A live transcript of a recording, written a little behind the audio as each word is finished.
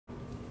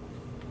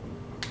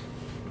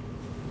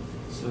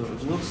So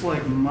it looks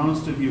like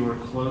most of you are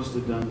close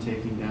to done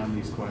taking down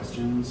these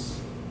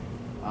questions.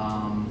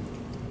 I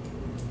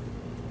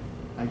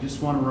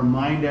just want to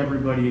remind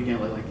everybody again,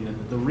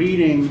 the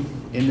reading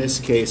in this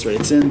case, right?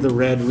 It's in the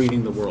red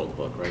Reading the World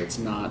book, right? It's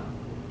not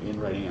in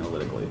Writing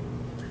Analytically.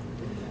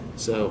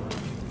 So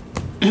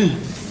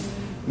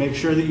make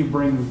sure that you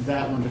bring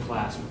that one to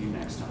class with you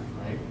next time,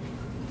 right?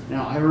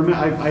 Now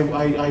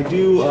I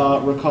do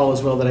recall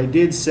as well that I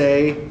did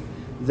say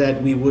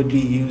that we would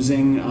be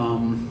using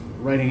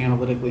Writing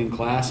Analytically in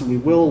class, and we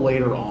will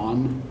later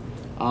on.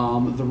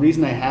 The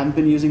reason I haven't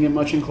been using it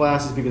much in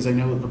class is because I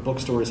know that the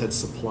bookstores had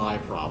supply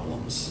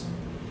problems,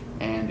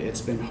 and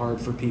it's been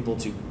hard for people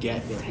to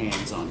get their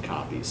hands on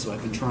copies. So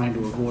I've been trying to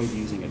avoid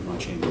using it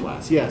much in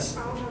class. Yes?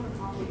 I don't have a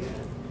copy yet.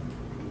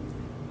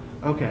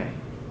 Okay.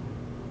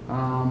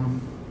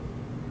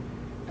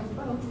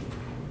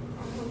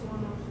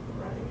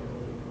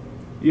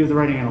 You have the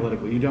Writing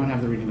Analytically. You don't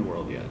have the Reading the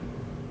World yet.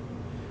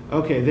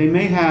 Okay, they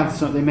may have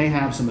some. They may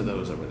have some of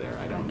those over there.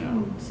 I don't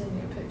know. Send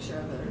me a picture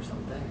of it or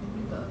something.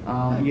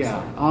 I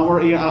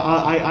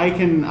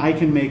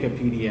can make a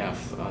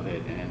PDF of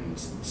it and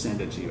send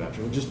it to you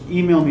after. Just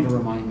email me to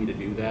remind me to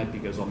do that,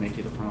 because I'll make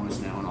you the promise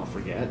now and I'll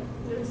forget.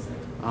 Yes, sir.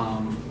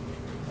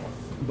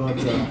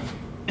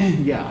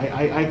 Yeah,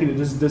 I can.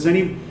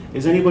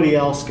 Is anybody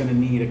else going to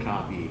need a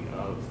copy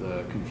of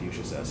the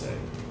Confucius essay?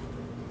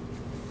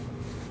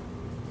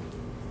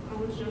 I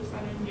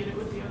didn't get it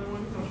with the other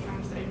one because I was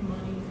trying to save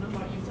money, and I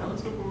thought you'd tell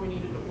us before we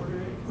needed to order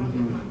it because I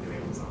didn't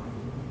have Amazon.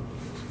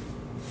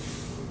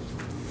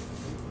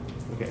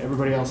 Okay,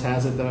 everybody else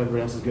has it though?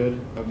 Everybody else is good?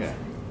 Okay.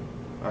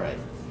 All right.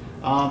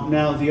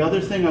 Now, the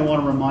other thing I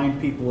want to remind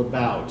people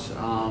about,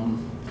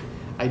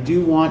 I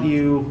do want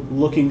you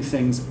looking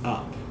things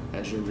up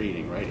as you're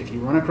reading, right? If you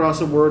run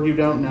across a word you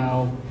don't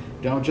know,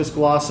 don't just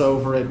gloss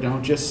over it,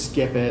 don't just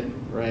skip it,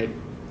 right?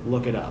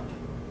 Look it up.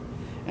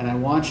 And I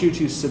want you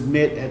to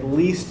submit at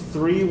least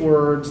 3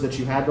 words that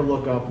you had to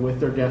look up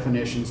with their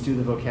definitions to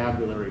the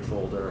vocabulary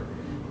folder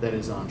that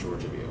is on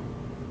Georgia View.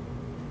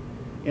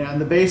 And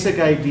the basic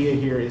idea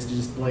here is to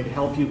just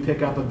help you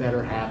pick up a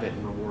better habit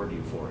and reward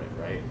you for it,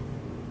 right?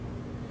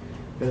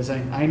 Because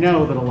I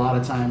know that a lot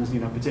of times,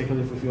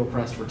 particularly if we feel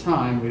pressed for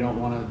time, we don't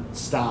want to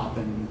stop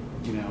and,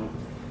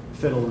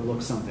 fiddle and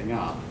look something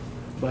up.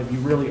 But you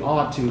really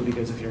ought to,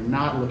 because if you're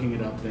not looking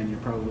it up, then you're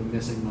probably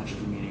missing much of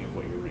the meaning of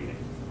what you're reading.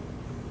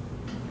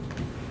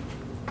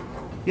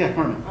 Yeah,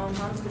 Carmen. How to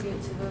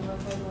get to the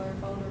vocabulary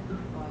folder?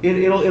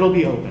 It'll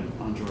be open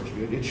on Georgia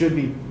View. It should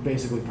be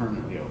basically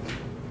permanently open.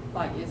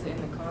 Is it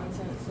in the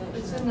content section?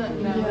 It's in the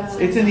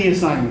It's in the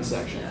assignment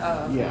section.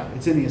 Okay. Yeah,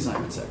 it's in the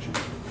assignment section.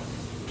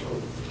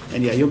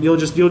 And yeah, you'll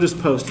just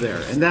post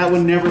there, and that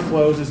one never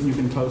closes, and you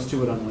can post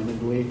to it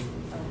unlimitedly. Okay.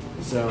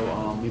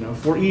 So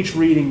for each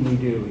reading we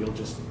do, you'll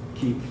just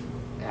keep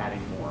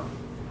adding more.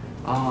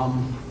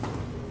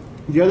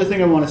 The other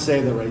thing I want to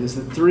say though, right, is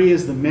that 3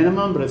 is the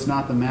minimum, but it's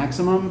not the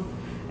maximum.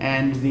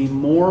 And the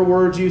more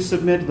words you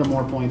submit, the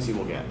more points you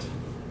will get.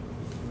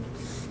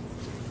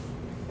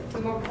 The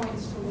more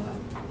points to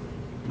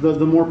what?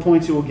 The more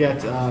points you will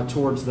get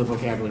towards the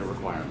vocabulary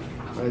requirement.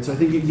 Right? So I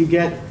think you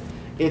get,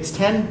 it's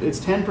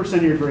 10%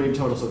 of your grade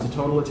total, so it's a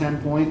total of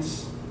 10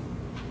 points.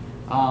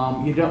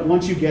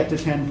 Once you get to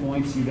 10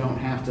 points, you don't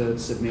have to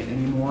submit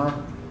anymore,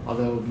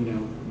 although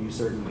you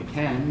certainly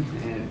can,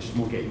 and it just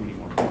won't get you any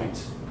more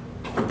points.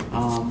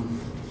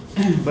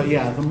 But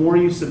yeah, the more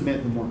you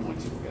submit, the more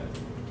points you will get.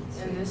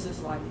 And this is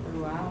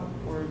throughout,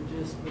 or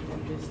just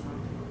within this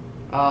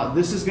time?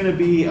 This is going to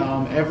be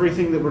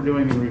everything that we're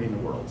doing in Reading the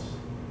World.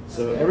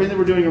 So everything that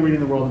we're doing in Reading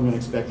the World, I'm going to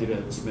expect you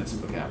to submit some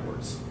vocab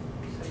words.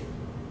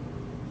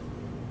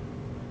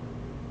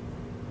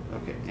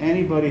 Okay,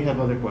 anybody have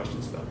other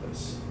questions about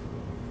this?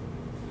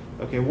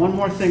 Okay, one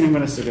more thing I'm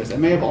going to suggest. I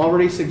may have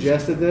already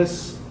suggested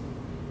this,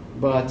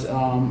 but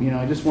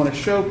I just want to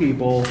show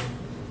people,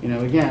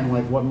 again,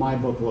 what my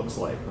book looks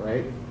like,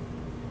 right?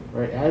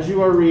 Right, as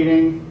you are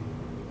reading,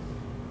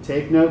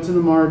 take notes in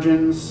the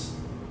margins,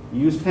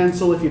 use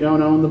pencil if you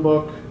don't own the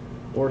book,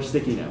 or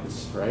sticky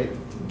notes, right?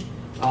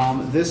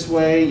 This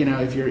way,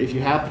 if you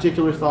have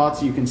particular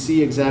thoughts, you can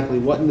see exactly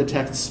what in the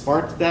text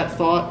sparked that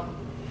thought.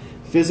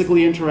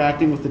 Physically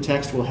interacting with the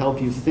text will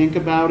help you think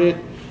about it.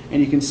 And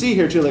you can see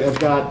here too, I've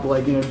got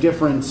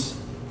different,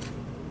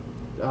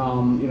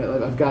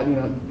 I've got,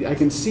 I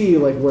can see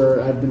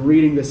where I've been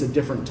reading this at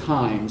different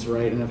times,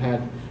 right? And I've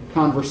had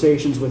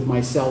conversations with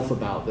myself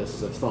about this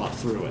as I've thought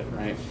through it,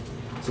 right?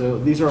 So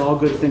these are all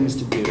good things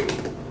to do.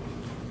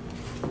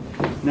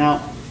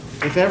 Now,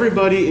 if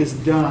everybody is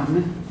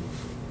done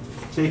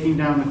taking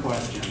down the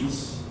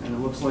questions, and it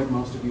looks like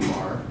most of you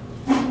are,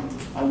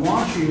 I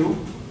want you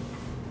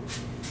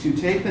to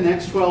take the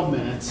next 12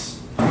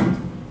 minutes, and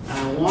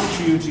I want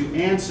you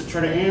to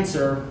try to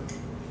answer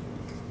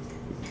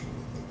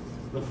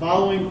the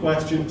following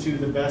question to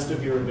the best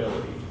of your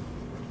ability.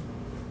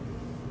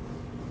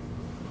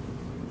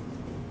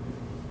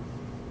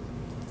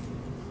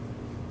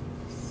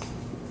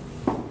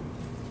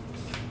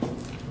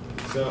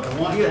 So I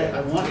want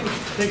you to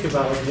think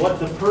about what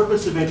the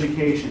purpose of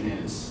education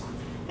is,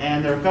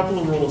 And there are a couple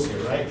of rules here,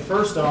 right?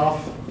 First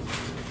off,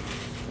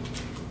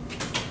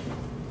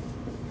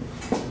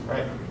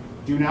 right,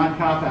 do not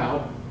cop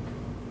out,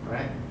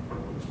 right?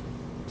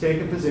 Take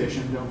a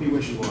position, don't be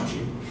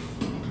wishy-washy.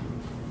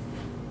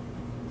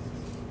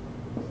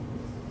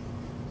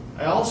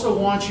 I also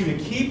want you to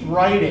keep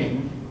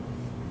writing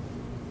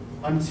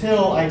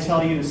until I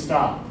tell you to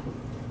stop,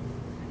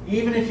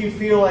 even if you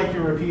feel like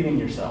you're repeating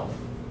yourself.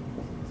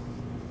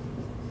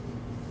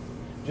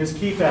 Just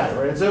keep at it,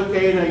 right? It's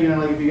okay to,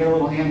 like if you get a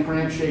little hand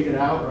cramp, shake it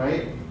out,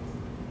 right?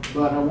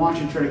 But I want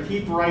you to try to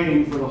keep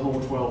writing for the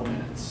whole 12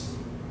 minutes.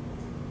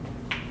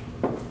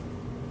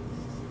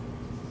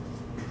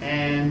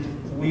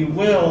 And we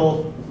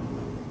will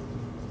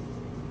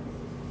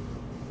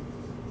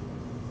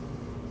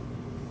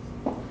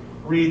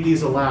read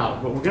these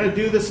aloud, but we're going to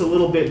do this a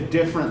little bit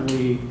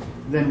differently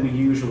than we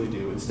usually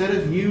do. Instead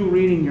of you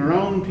reading your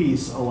own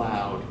piece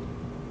aloud,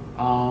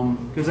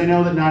 because I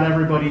know that not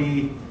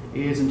everybody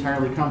is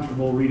entirely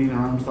comfortable reading their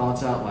own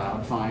thoughts out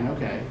loud. Fine,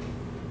 okay.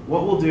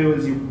 What we'll do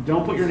is you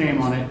don't put your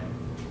name on it.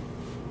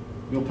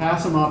 You'll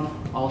pass them up.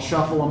 I'll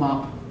shuffle them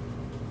up.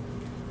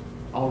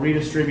 I'll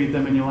redistribute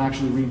them, and you'll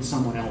actually read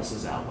someone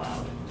else's out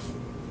loud.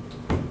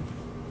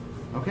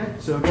 Okay,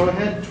 so go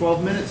ahead.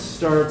 12 minutes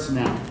starts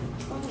now.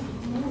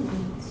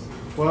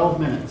 12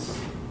 minutes.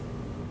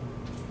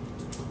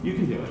 You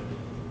can do it.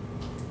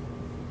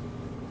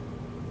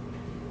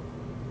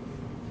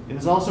 It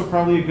is also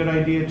probably a good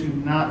idea to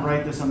not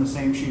write this on the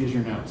same sheet as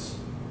your notes.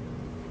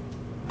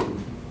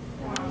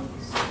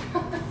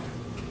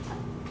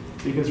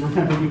 Because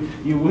remember,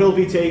 you will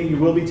be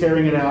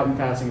tearing it out and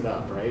passing it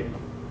up, right?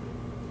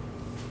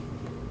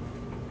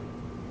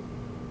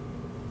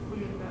 We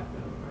get it back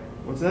though, right?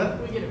 What's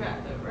that? We get it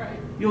back though, right?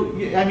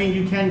 I mean,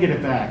 you can get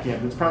it back, yeah,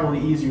 but it's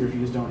probably easier if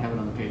you just don't have it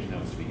on the page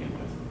notes to begin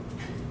with.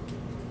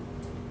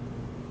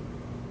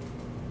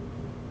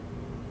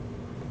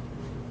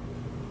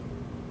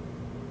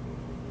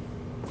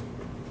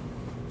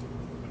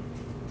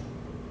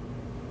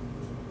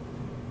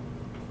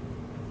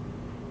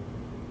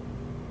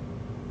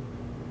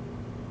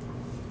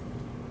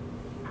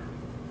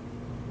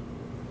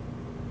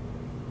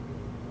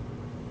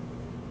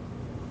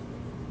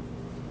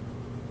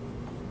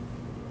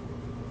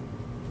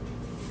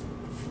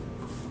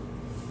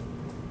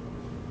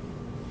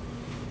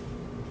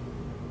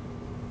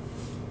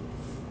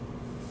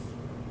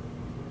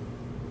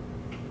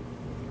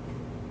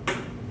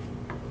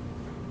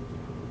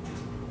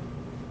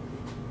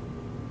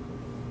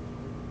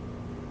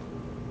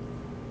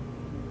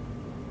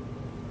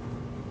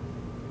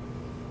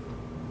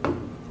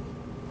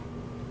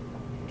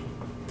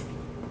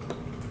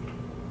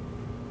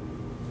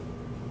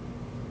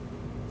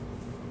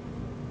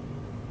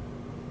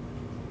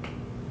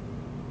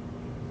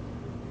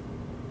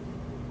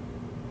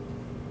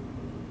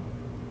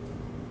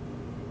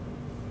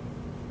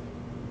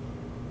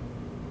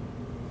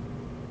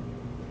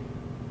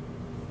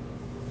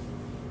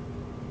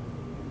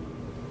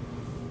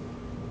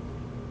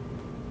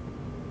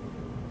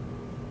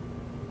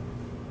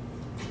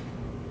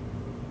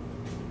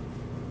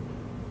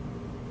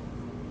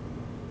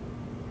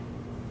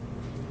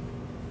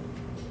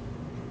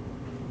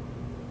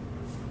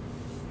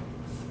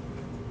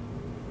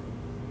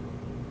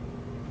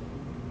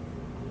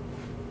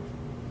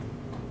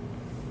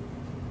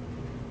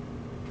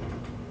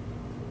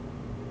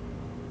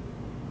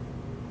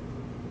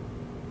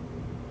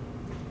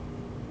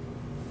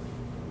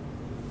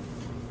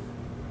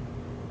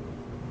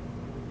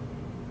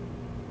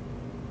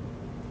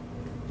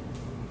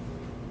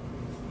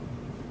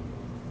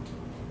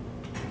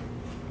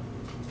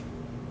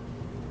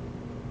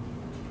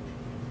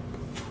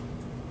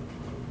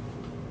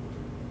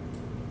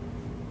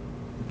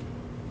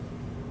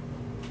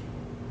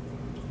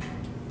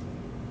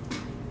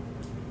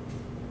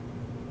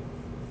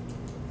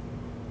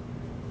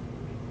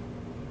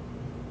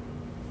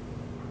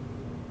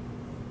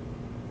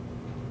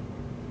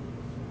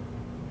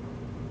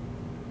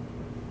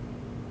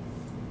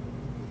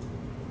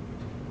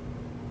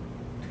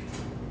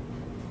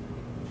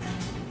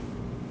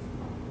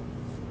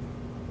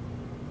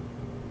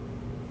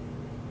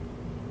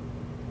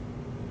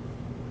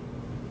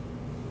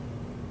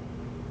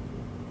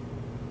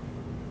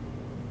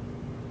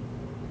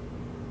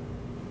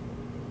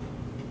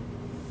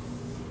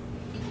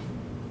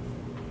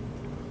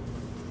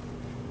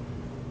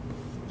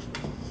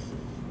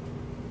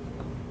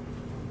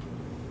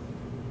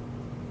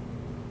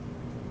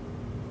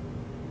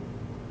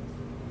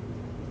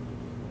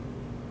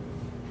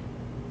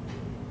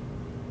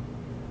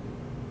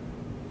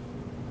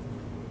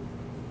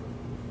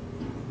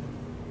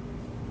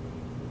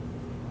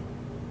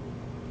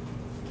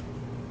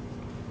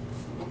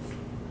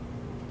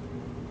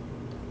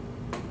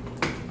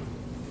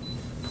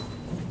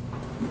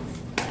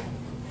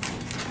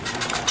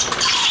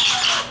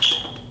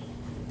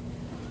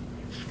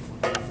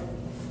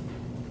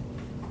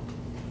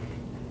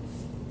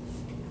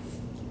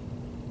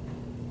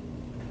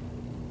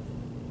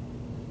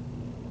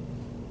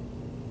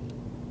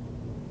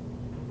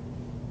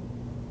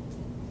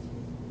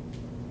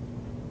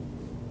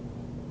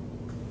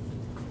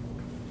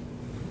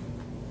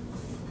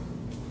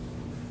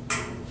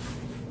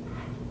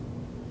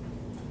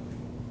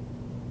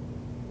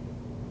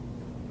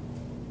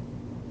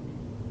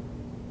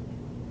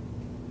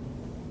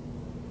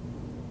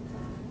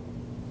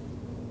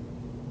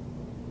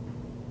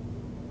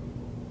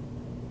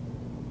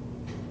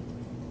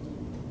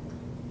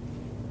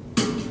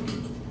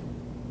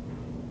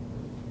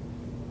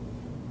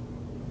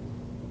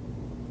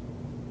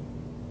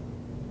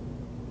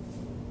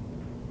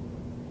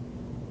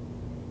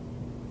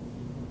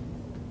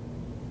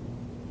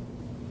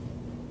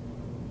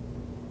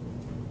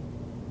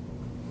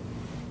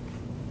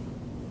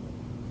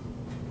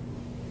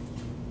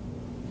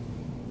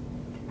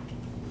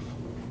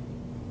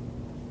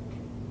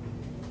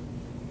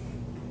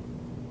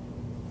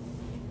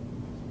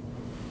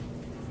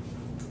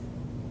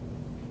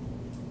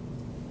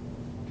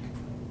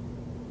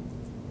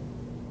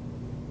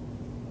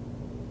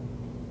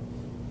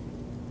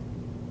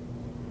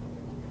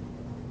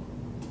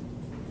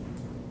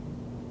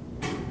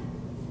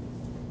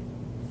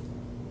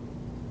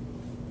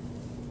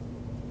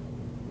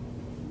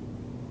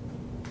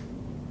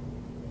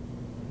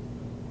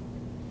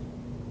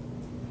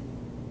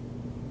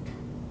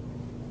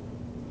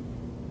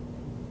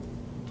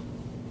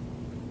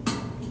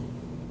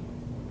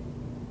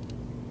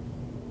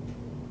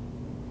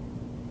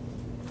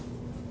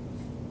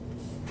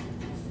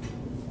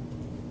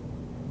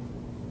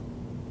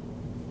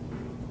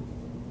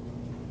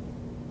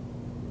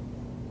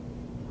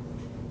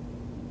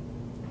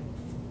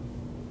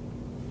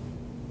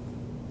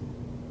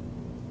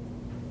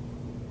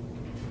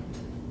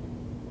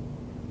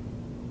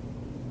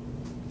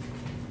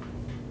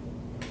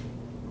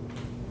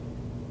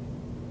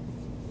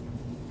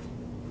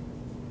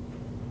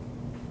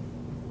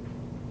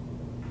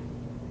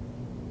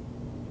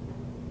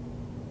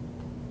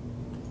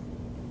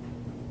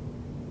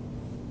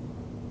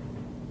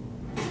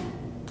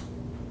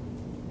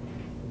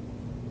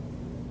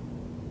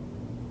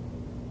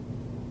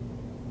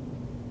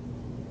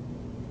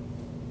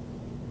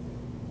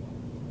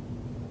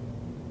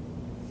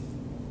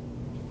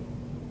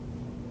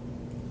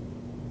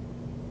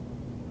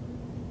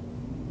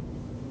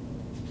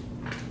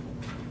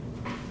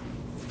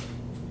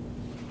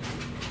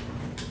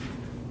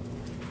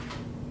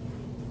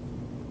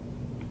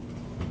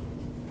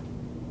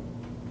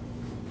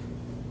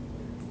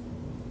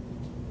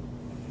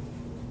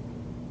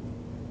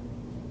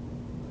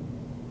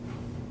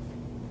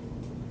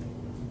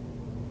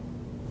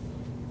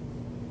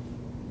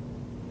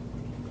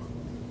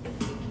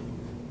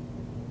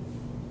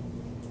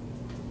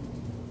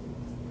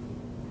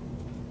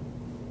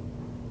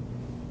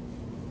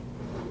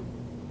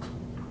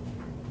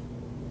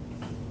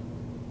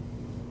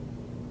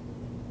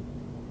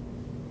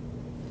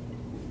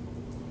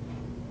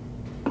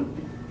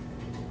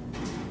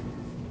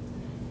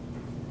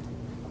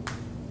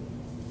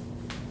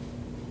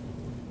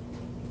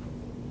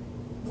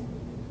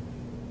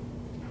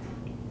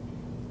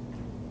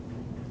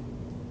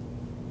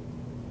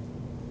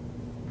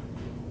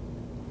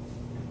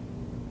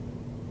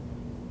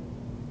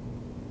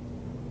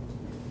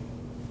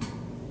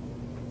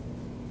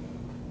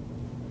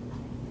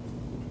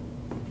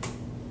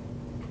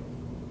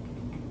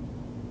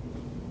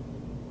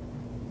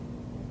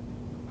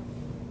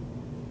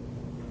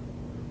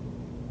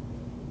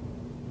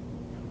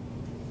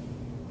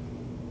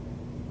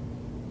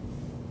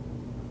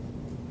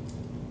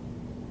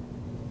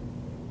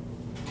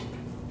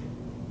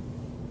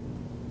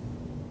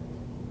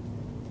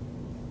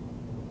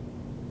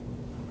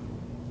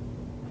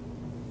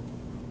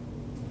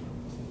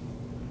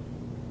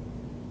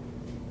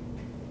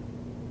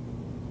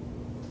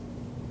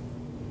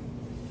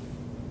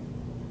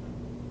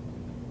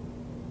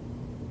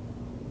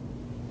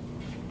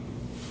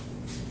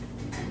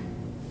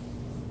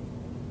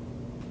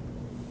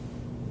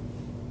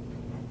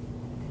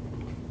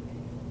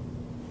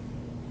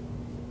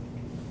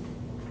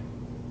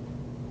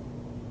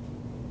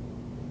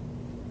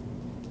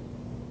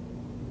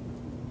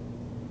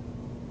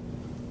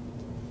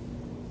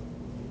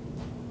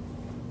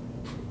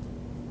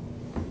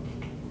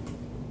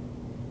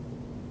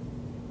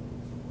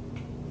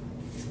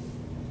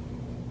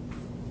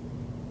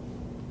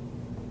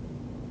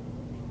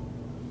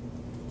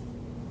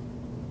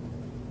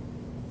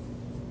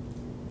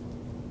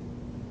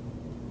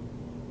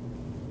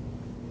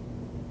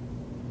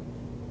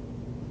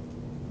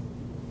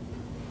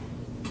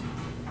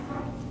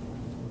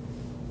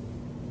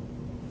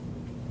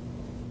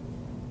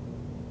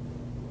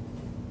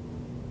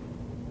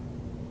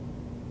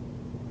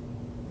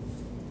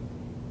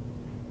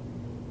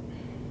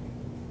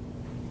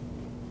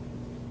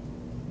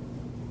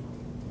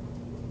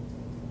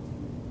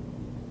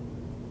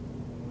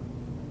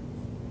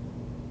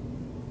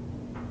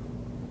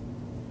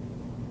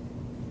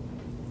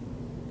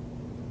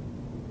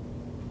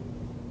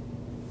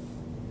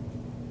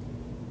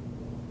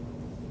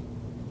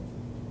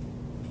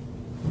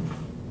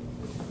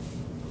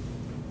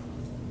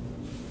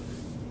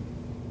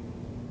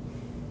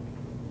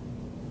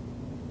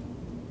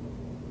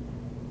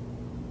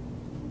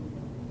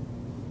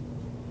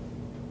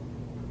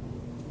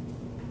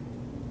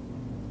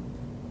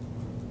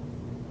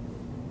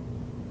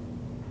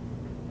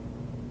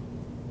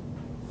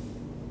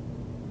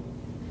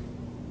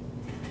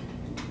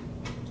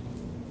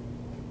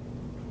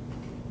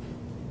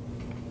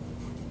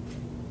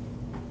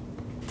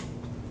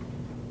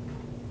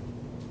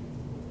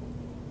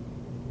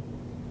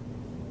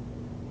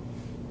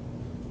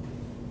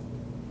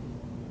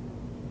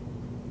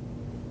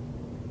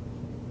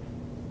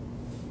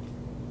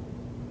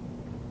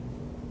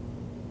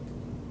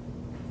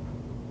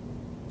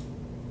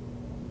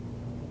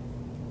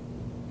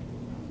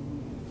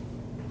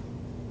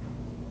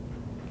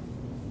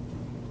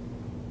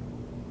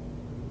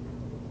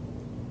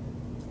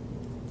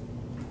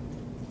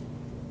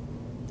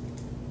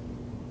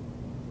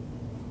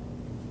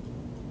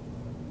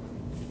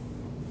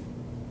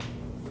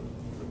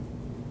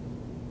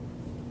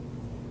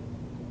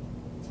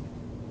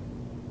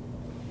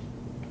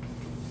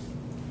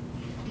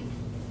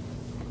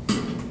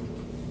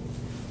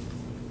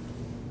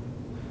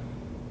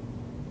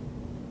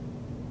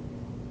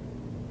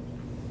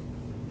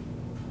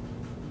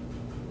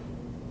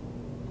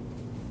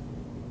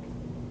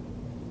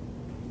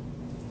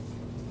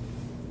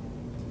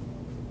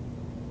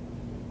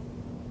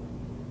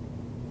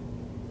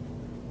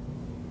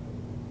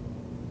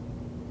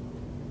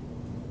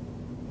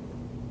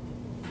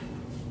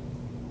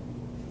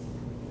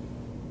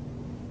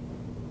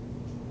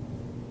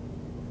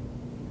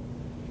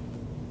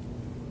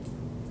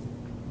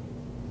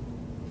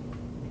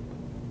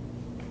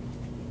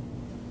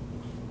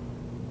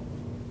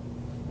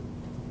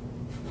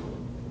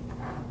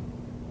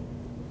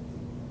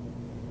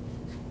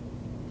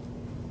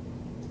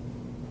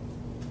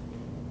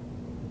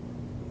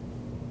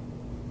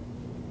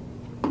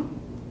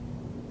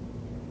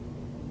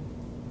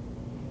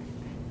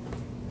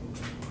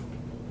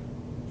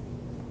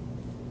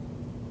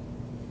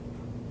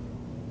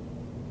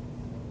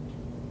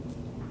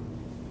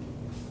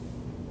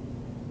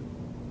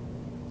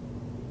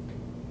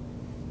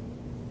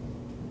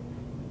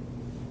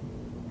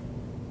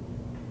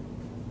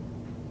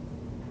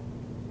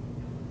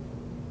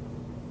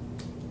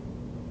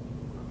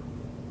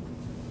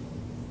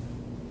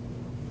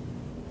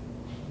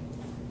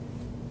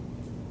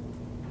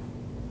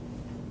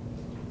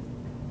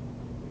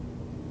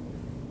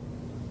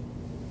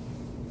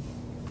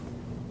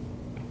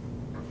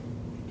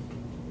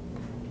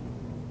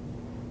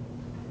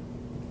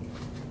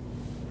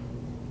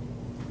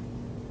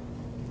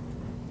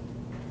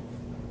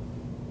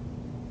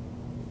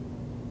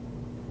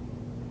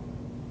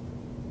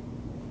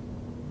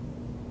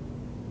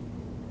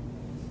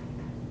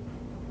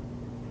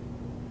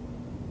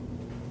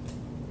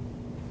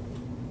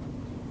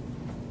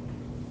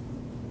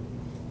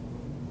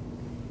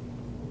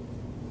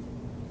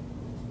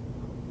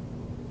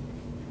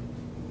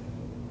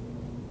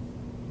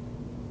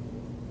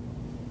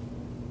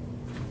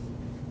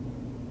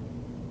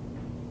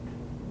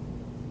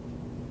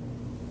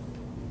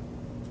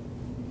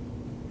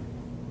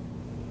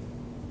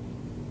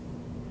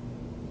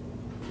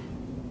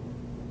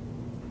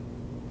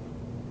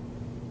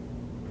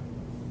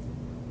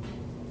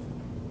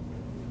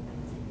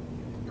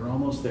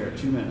 almost there,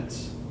 2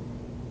 minutes.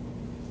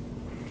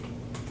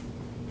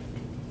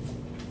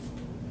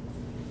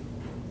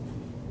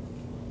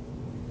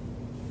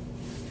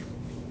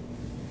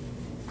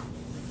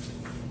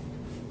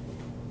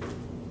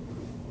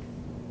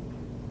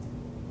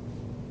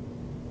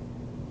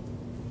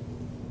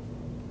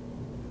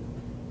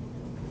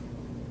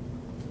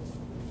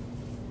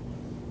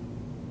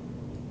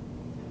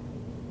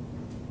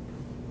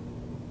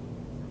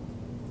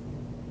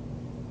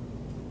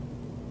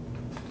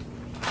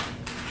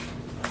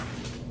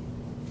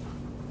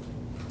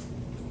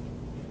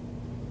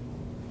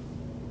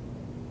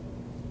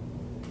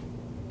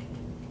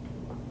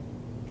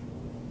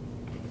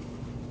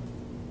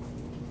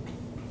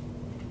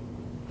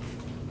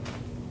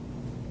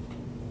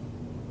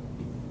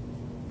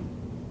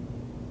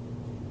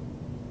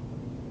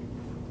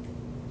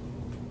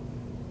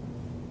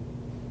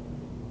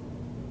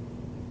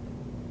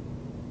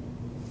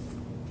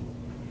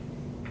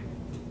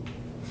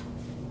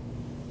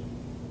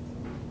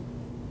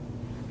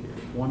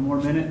 One more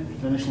minute,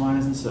 finish line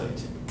is in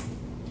sight.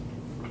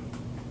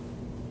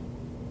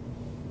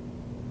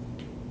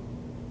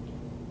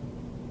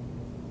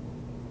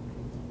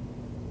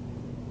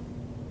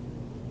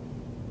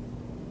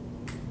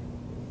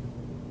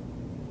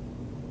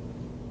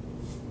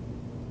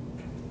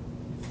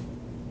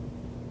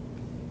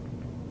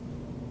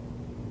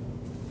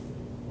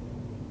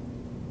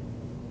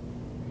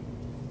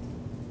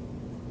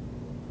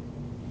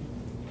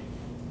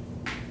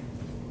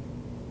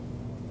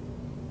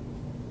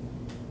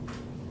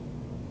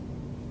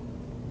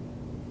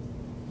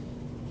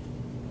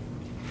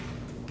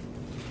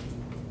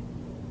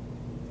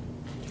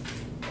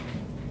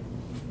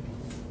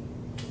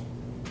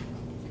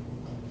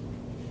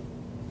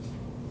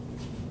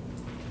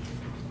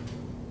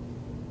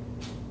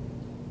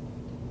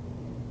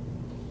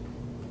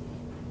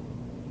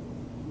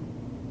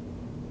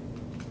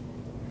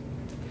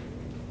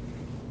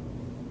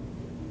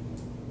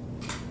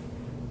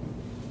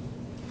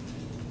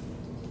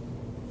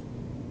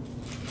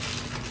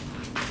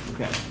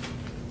 Okay.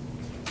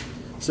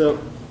 So,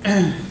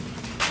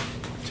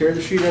 tear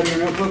the sheet out of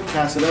your notebook,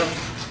 pass it up.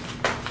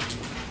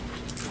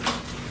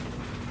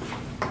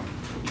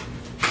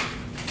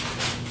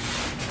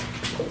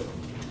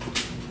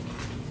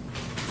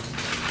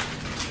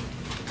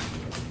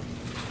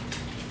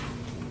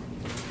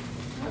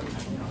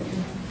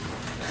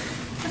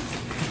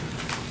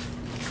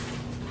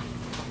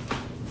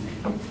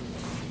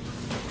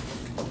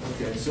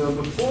 Okay, so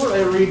before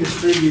I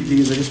redistribute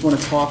these, I just want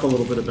to talk a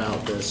little bit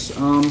about this.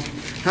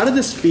 How did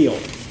this feel?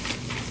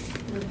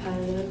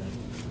 Repetitive.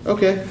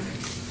 Okay.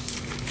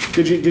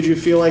 Did you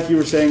feel like you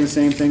were saying the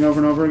same thing over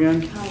and over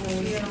again? Kind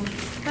of. Yeah.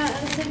 But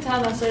at the same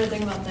time, I started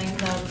thinking about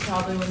things I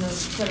probably wouldn't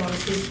have put on a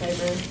piece of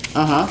paper.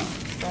 Uh-huh.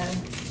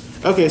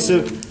 So. Okay,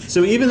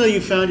 so even though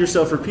you found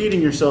yourself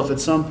repeating yourself at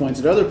some points,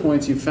 at other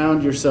points you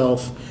found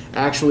yourself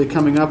actually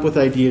coming up with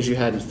ideas you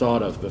hadn't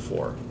thought of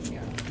before.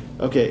 Yeah.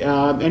 Okay,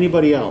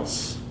 anybody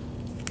else?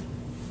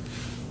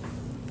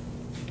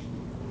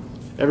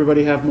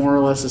 Everybody have more or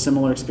less a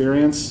similar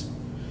experience?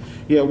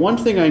 Yeah, one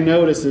thing I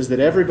noticed is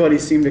that everybody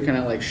seemed to kind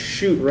of like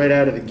shoot right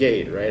out of the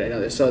gate, right? I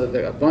know I saw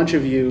that a bunch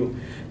of you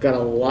got a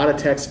lot of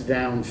text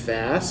down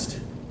fast,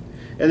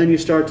 and then you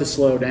start to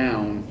slow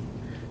down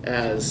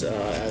as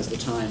the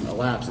time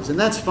elapses, and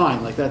that's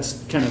fine. Like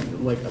that's kind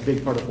of like a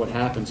big part of what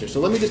happens here. So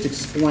let me just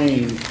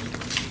explain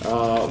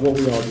what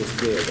we all just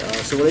did.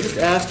 So what I just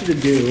asked you to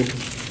do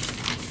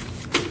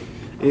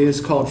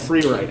is called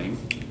free writing.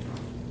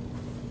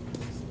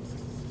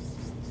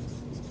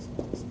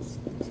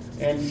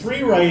 And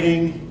free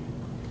writing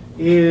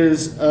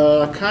is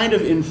a kind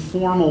of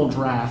informal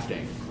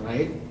drafting,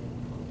 right?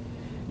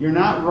 You're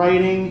not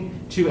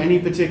writing to any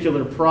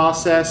particular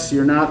process.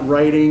 You're not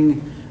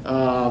writing,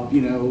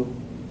 an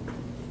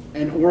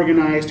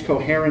organized,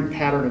 coherent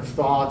pattern of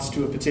thoughts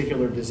to a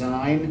particular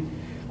design.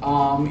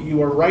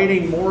 You are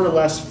writing more or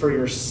less for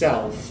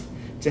yourself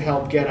to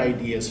help get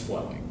ideas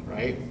flowing,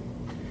 right?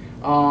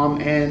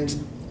 And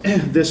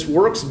this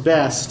works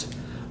best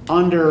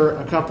under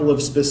a couple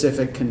of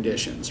specific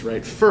conditions,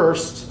 right?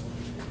 First,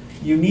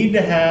 you need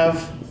to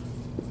have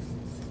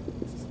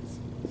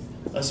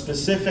a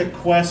specific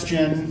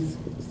question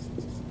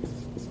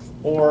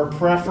or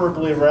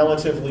preferably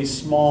relatively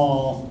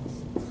small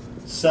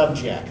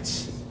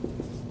subject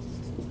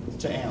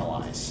to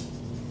analyze,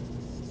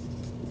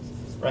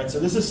 right? So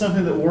this is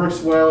something that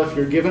works well if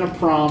you're given a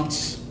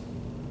prompt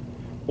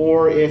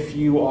or if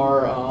you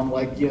are,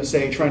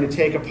 say, trying to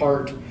take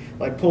apart,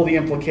 like pull the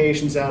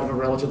implications out of a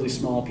relatively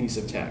small piece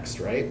of text,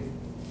 right?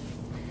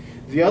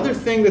 The other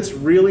thing that's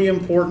really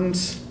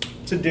important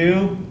to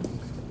do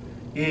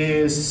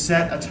is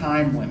set a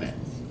time limit.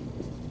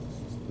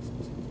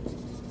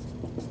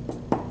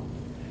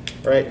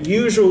 Right?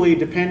 Usually,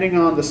 depending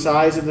on the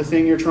size of the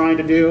thing you're trying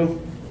to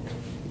do,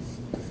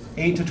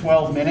 8 to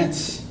 12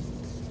 minutes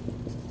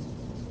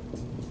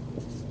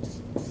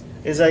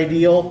is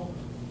ideal.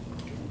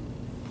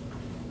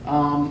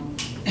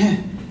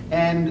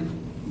 And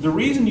the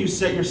reason you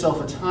set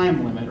yourself a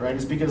time limit, right,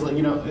 is because, like,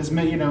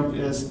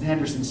 as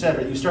Henderson said,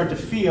 right, you start to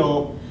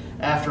feel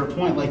after a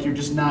point like you're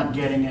just not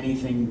getting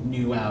anything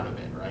new out of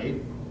it,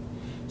 right?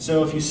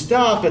 So if you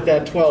stop at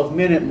that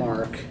 12-minute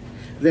mark,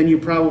 then you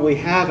probably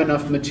have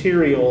enough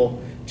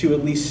material to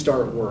at least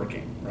start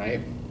working, right?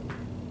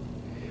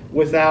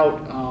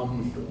 Without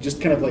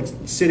just kind of like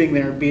sitting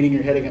there beating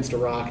your head against a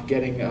rock,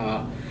 getting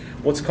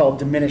what's called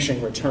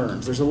diminishing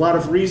returns. There's a lot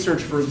of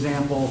research, for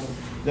example,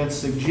 that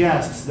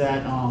suggests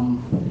that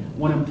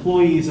when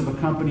employees of a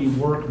company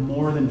work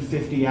more than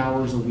 50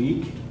 hours a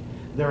week,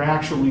 they're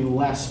actually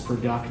less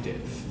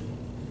productive.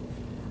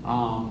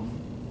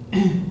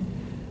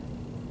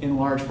 In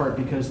large part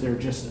because they're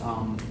just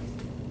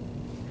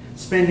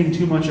spending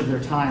too much of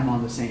their time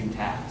on the same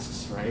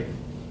tasks, right?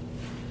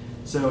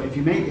 So if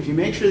you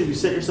make sure that you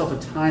set yourself a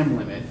time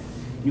limit,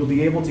 you'll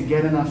be able to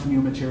get enough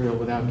new material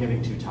without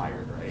getting too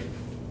tired, right?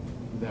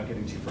 Without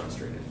getting too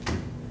frustrated.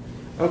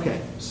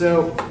 Okay,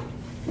 so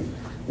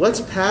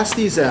let's pass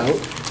these out.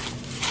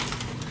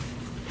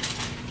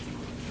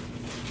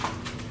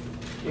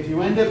 If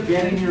you end up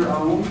getting your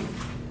own,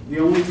 the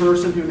only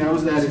person who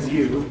knows that is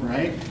you,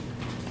 right?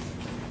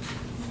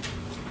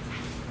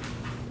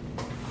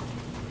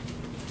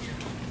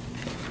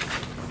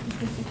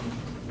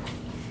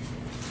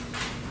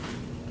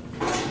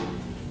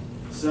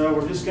 So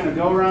we're just going to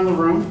go around the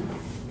room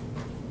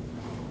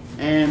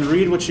and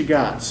read what you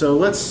got. So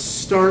let's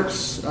start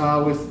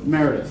with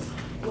Meredith.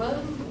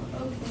 Well,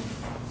 okay.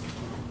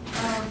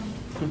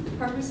 The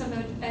purpose of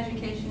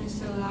education is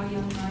to allow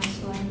young minds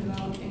to learn,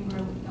 develop, and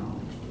grow with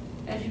knowledge.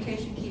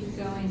 Education keeps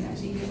going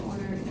as you get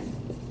older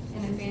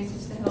and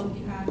advances to help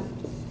you have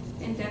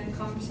in-depth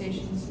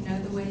conversations, know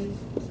the way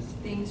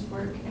things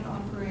work and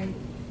operate,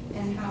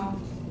 and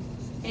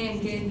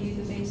give you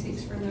the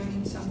basics for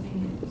learning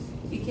something new.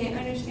 You can't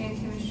understand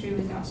chemistry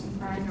without some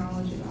prior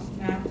knowledge about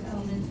math,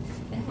 elements,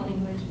 and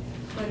language,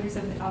 letters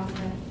of the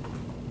alphabet.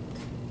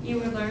 You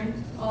will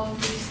learn all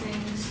of these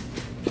things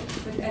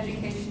with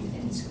education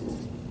in school.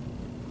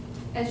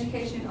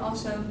 Education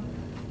also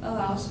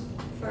allows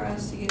for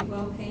us to get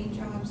well-paying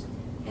jobs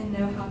and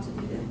know how to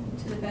do them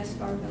to the best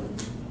of our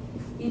ability.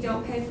 You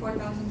don't pay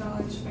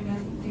 $4,000 for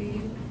nothing, do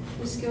you?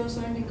 The skills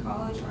learned in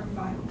college are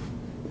vital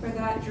for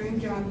that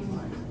dream job you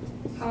want.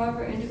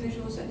 However,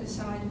 individuals that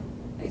decide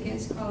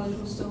against college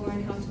will still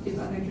learn how to do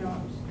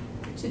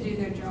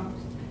their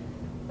jobs.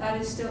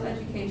 That is still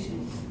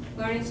education.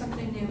 Learning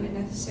something new and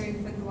necessary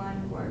for the line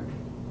of work.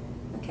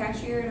 A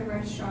cashier at a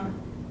restaurant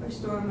or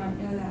store might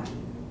know that,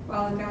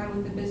 while a guy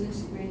with a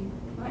business degree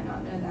might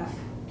not know that.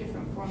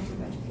 Different forms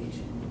of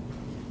education.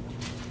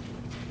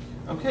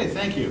 Okay,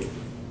 thank you.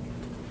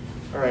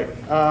 All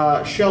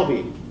right,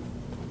 Shelby.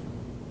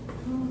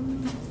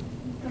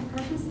 The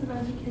purpose of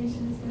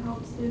education is to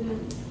help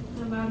students,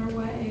 no matter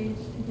what age,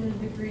 to get a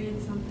degree in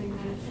something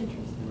that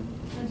interests them.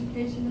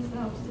 Education is to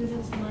help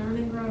students learn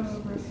and grow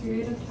over a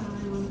period of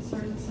time on a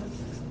certain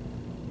subject.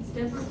 It's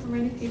different for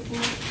many people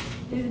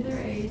due to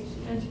their age.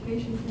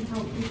 Education can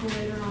help people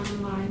later on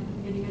in life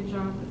in getting a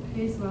job that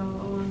pays well,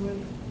 along with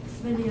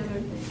many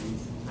other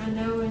things. I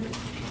know in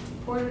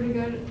order to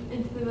go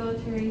into the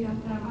military, you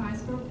have to have a high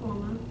school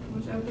diploma,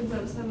 which opens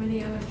up so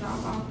many other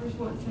job offers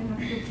once they have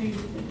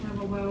completed and have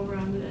a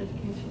well-rounded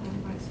education out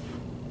of high school.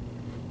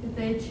 If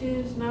they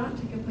choose not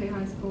to complete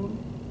high school,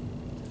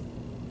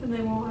 then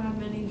they won't have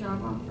many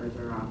job offers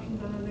or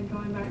options other than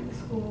going back to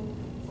school.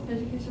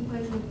 Education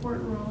plays an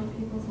important role in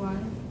people's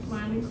life,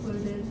 mine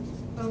included.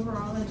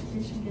 Overall,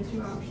 education gives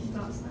you options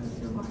outside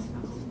of your life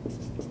at home.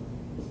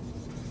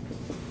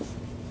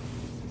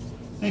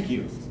 Thank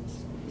you.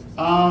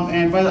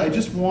 And by the way, I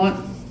just want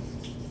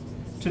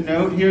to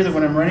note here that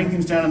when I'm writing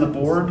things down on the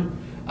board,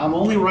 I'm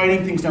only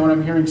writing things down when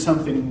I'm hearing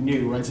something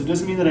new, right? So it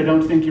doesn't mean that I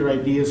don't think your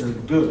ideas are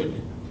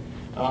good,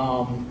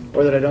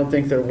 or that I don't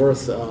think they're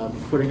worth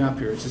putting up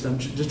here. It's just I'm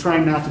just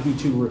trying not to be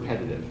too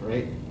repetitive,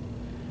 right?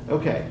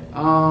 Okay,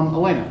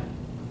 Elena.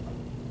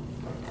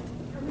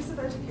 The purpose of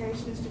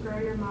education is to grow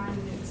your mind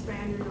and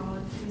expand your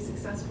knowledge to be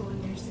successful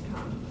in years to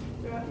come.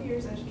 Throughout the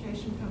years,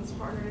 education becomes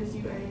harder as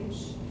you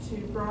age to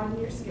broaden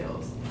your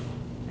skills.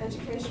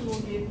 Education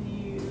will give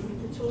you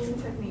the tools and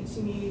techniques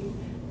you need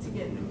to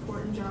get an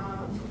important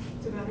job,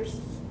 to better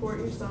support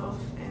yourself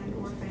and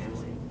or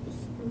family.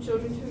 From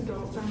children to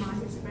adults, our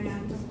minds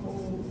expand to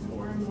hold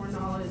more and more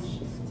knowledge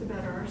to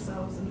better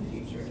ourselves in the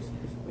future.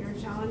 We are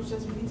challenged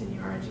as we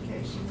continue our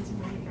education to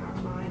make our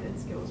mind and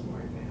skills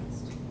more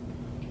advanced.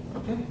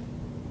 Okay.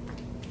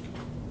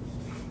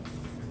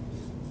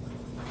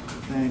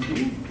 Thank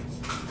you.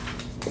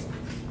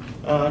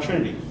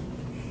 Trinity.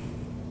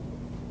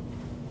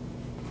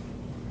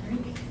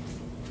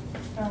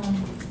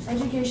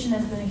 Education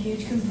has been a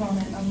huge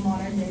component of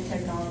modern day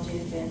technology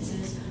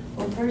advances.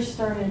 What first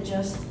started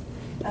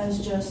as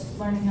just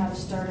learning how to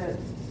start a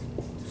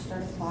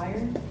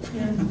fire.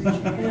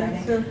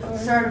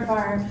 Start a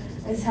fire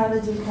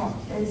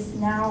is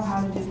now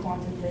how to do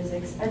quantum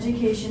physics.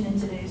 Education in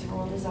today's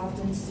world is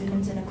often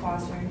students in a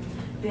classroom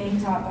being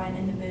taught by an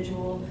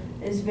individual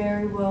is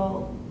very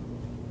well.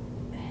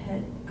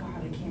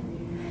 God, I can't read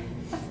your name.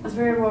 is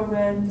very well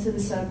read to the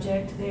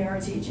subject they are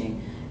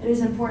teaching. It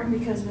is important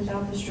because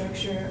without the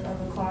structure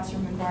of a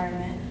classroom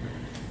environment,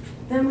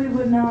 then we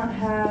would not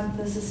have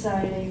the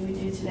society we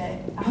do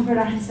today. Albert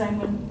Einstein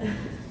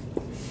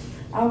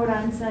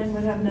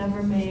would have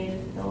never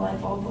made the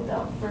light bulb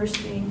without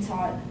first being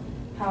taught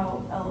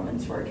how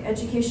elements work.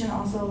 Education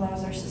also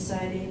allows our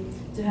society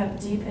to have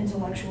deep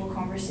intellectual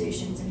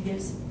conversations and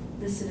gives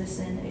the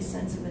citizen a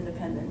sense of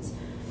independence.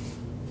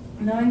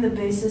 Knowing the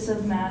basis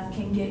of math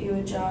can get you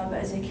a job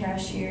as a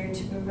cashier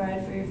to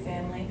provide for your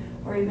family,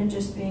 or even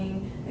just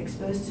being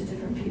exposed to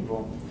different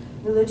people.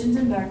 Religions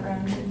and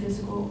backgrounds in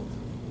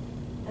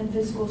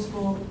physical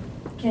school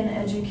can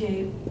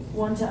educate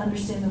one to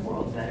understand the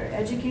world better.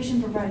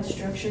 Education provides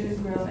structure to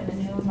grow in a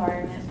new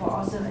environment, but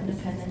also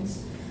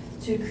independence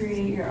to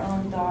create your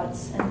own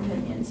thoughts and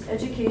opinions.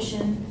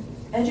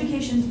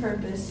 Education's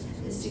purpose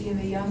is to give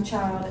a young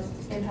child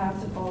a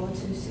path to follow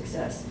to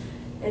success.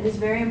 It is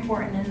very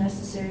important and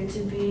necessary to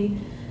be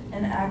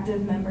an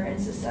active member in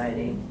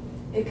society.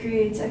 It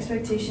creates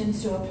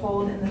expectations to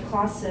uphold in the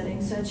class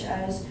setting, such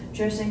as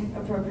dressing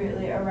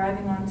appropriately,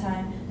 arriving on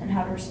time, and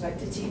how to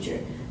respect a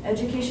teacher.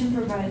 Education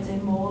provides a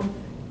mold.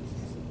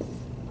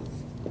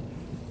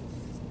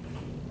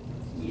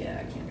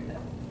 Yeah, I can't read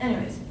that.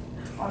 Anyways,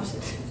 I'll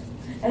just say it.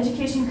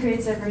 Education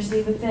creates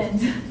diversity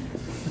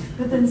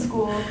within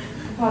school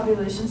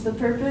populations. The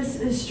purpose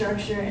is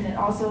structure, and it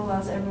also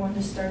allows everyone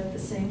to start at the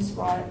same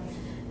spot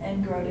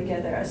and grow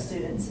together as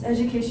students.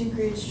 Education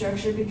creates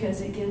structure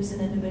because it gives an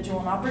individual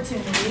an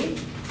opportunity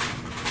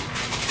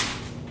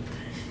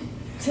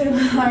to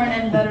learn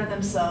and better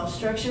themselves.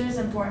 Structure is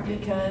important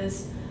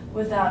because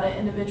without it,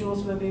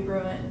 individuals would be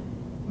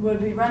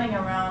running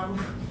around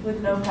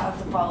with no path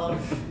to follow.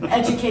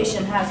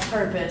 Education has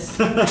purpose.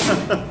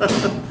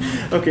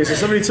 Okay, so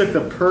somebody took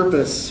the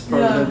purpose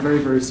part of it very,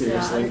 very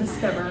seriously.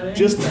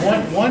 Just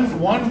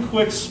one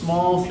quick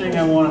small thing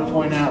I want to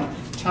point out.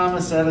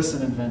 Thomas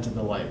Edison invented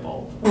the light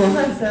bulb.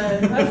 I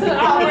said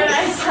Albert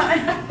Einstein.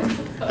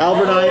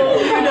 Albert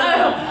Einstein.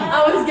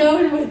 I was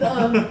going with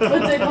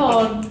what's it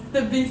called? The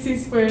BC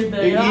squared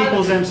thing. E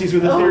equals MC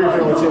with the theory of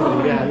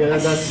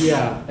relativity.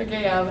 Yeah.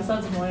 Okay, yeah,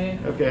 besides the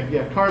point. Okay,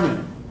 yeah,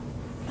 Carmen.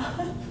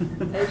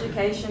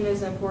 Education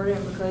is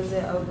important because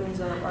it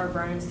opens up our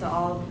brains to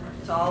all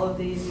of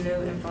these new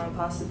and fun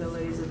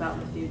possibilities about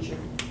the future.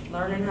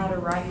 Learning how to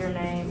write your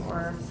name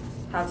or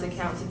how to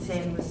count to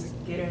 10 was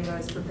getting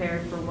us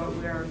prepared for what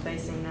we are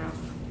facing now.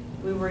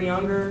 When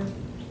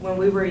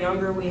we were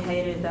younger, we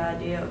hated the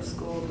idea of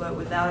school, but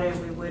without it,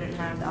 we wouldn't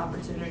have the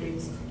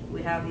opportunities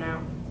we have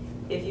now.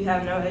 If you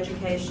have no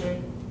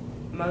education,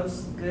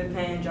 most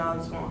good-paying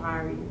jobs won't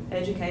hire you.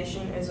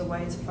 Education is a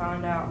way to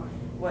find out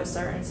what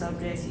certain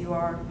subjects you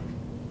are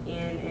in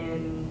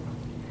and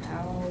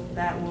how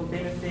that will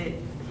benefit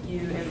you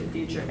in the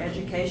future.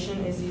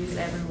 Education is used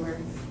everywhere,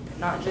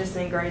 not just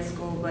in grade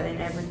school, but in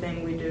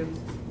everything we do.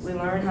 We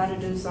learn how to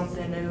do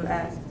something new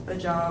at a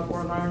job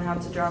or learn how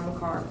to drive a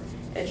car.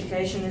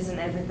 Education is in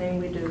everything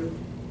we do,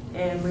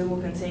 and we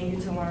will continue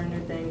to learn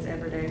new things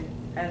every day.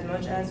 As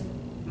much as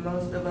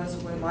most of us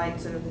would like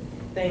to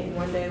think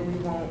one day we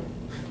won't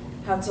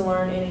have to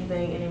learn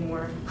anything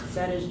anymore,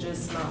 that is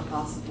just not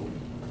possible.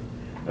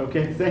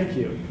 Okay, thank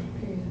you.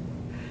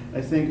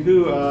 I think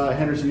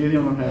Henderson, you're the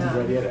only one who hasn't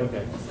read yet?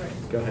 Okay,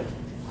 go ahead.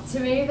 To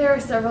me, there are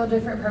several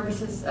different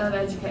purposes of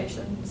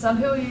education. Some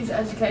people use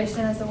education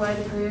as a way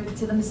to prove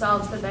to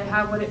themselves that they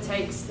have what it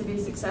takes to be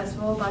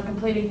successful by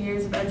completing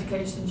years of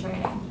education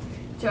training.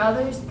 To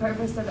others, the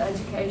purpose of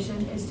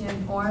education is to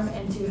inform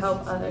and to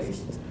help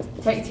others.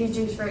 Take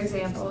teachers, for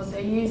example.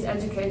 They use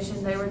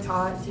education they were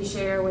taught to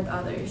share with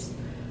others.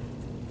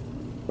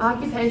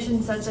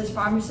 Occupations such as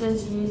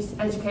pharmacists use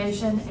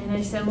education in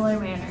a similar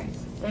manner.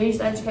 They use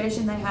the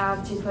education they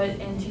have to put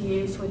into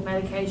use with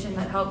medication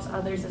that helps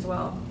others as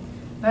well.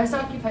 Most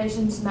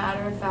occupations,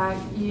 matter of fact,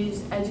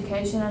 use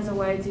education as a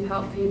way to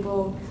help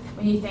people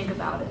when you think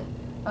about it.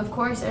 Of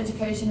course,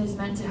 education is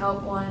meant to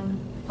help one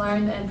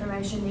learn the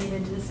information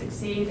needed to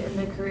succeed in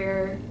the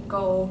career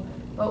goal,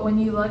 but when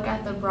you look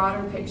at the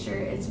broader picture,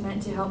 it's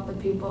meant to help the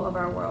people of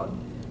our world.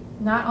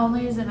 Not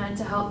only is it meant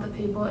to help the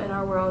people in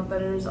our world,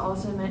 but it is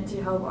also meant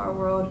to help our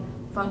world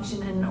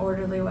function in an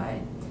orderly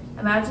way.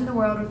 Imagine the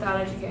world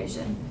without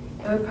education.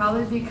 It would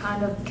probably be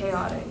kind of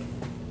chaotic.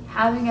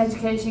 Having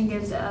education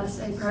gives us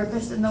a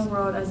purpose in the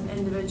world as an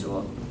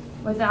individual.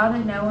 Without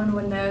it, no one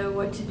would know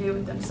what to do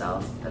with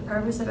themselves. The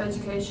purpose of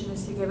education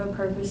is to give a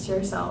purpose to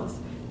ourselves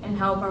and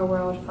help our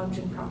world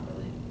function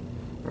properly.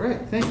 All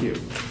right, thank you.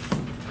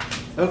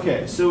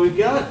 Okay, so we've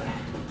got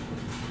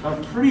a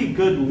pretty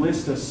good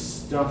list of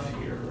stuff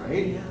here,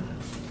 right?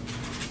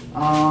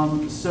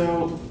 Yeah.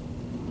 So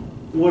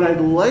what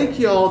I'd like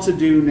y'all to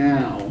do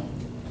now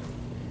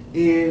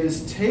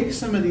is take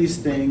some of these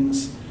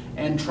things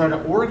and try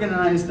to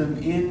organize them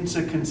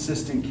into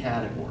consistent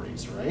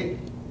categories, right?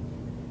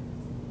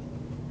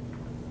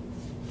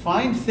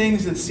 Find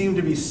things that seem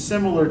to be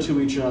similar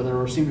to each other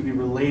or seem to be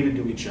related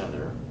to each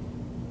other,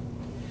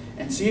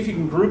 and see if you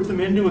can group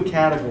them into a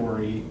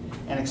category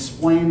and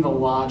explain the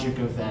logic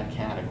of that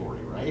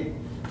category, right?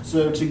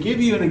 So to give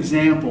you an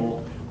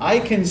example, I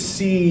can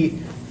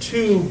see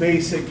two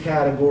basic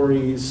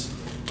categories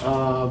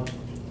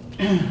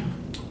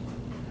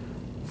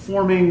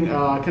forming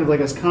kind of like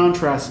as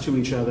contrast to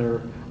each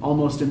other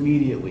almost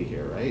immediately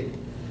here, right?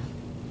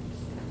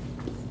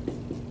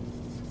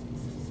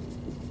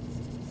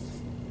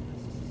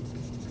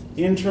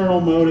 Internal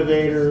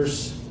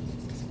motivators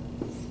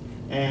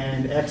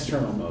and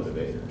external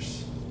motivators.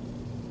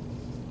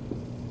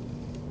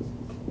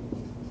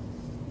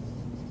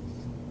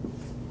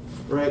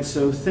 Right,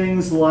 so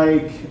things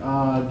like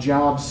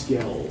job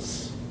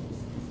skills,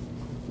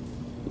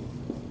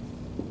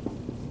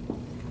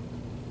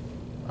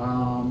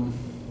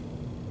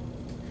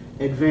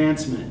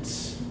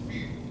 advancements,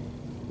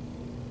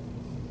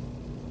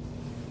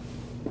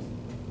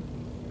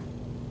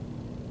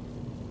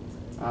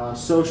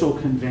 social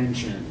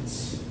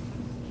conventions,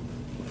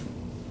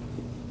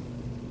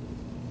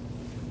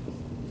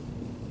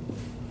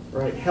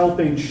 right,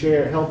 helping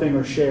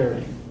or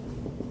sharing.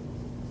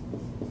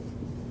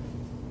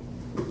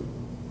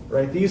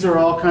 Right, these are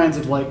all kinds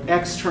of like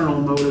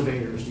external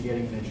motivators to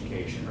getting an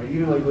education, right?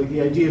 Even like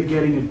the idea of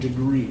getting a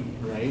degree,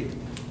 right?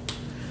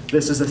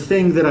 This is a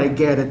thing that I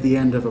get at the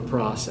end of a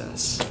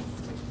process.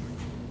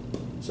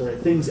 So right,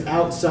 things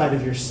outside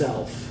of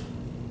yourself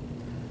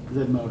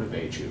that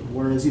motivate you.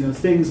 Whereas,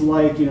 things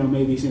like,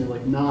 maybe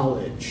like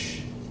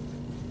knowledge,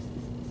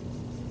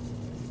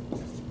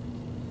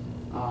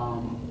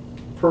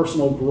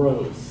 personal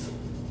growth,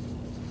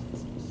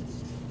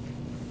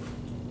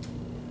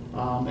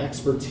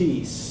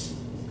 expertise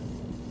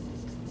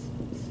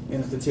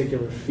in a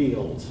particular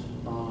field,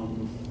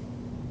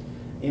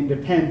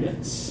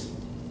 independence,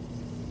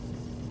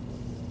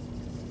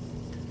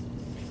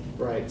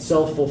 right,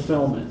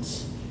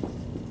 self-fulfillment.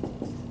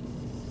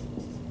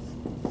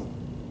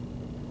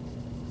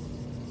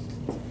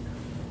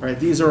 Right,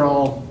 these are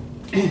all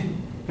kind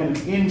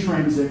of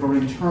intrinsic or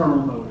internal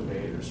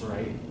motivators,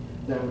 right,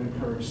 that would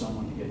encourage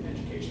someone to get an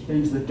education.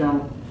 Things that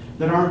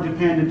aren't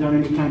dependent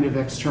on any kind of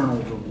external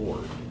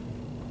reward.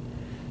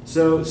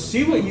 So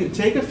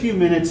take a few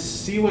minutes,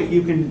 see what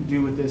you can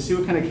do with this, see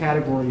what kind of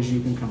categories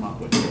you can come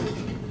up with.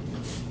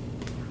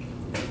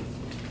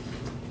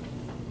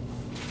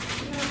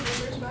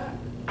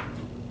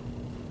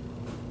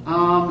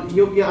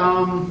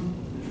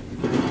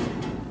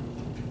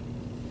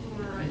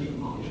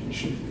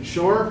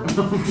 Sure.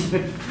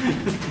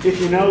 If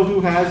you know who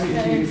has,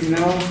 if you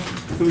know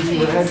who's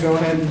read, go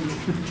ahead and.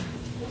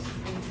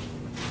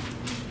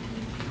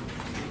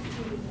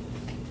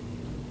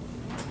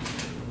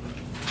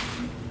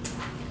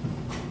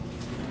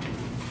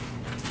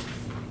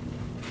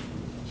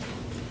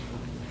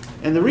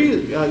 And the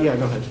reason, yeah,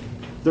 go ahead.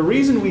 The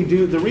reason we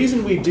do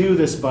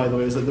this, by the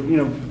way, is that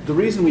the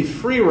reason we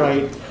free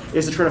write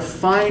is to try to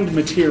find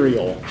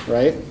material,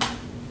 right?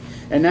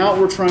 And now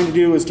what we're trying to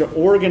do is to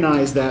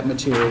organize that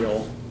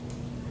material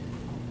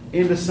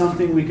into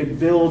something we could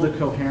build a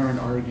coherent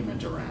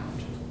argument around.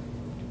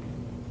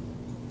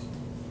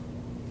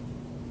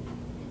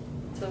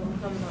 So we're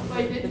coming up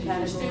Wait, with the didn't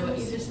you just do what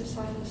categories. you just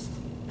assigned us?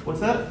 What's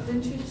that?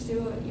 Didn't you just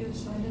do what you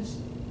assigned us?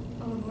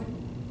 Illinois?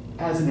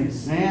 As an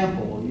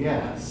example,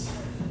 yes.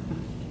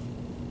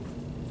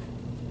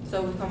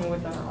 So we're coming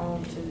with our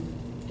own two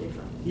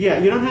different. Yeah,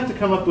 you don't have to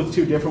come up with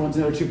two different ones.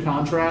 There are two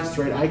contrasts,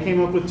 right? I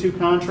came up with two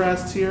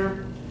contrasts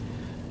here.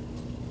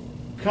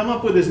 Come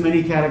up with as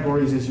many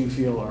categories as you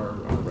feel are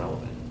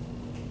relevant.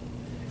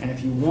 And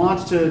if you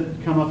want to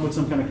come up with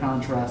some kind of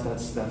contrast,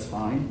 that's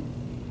fine.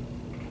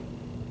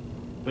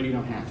 But you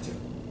don't have to.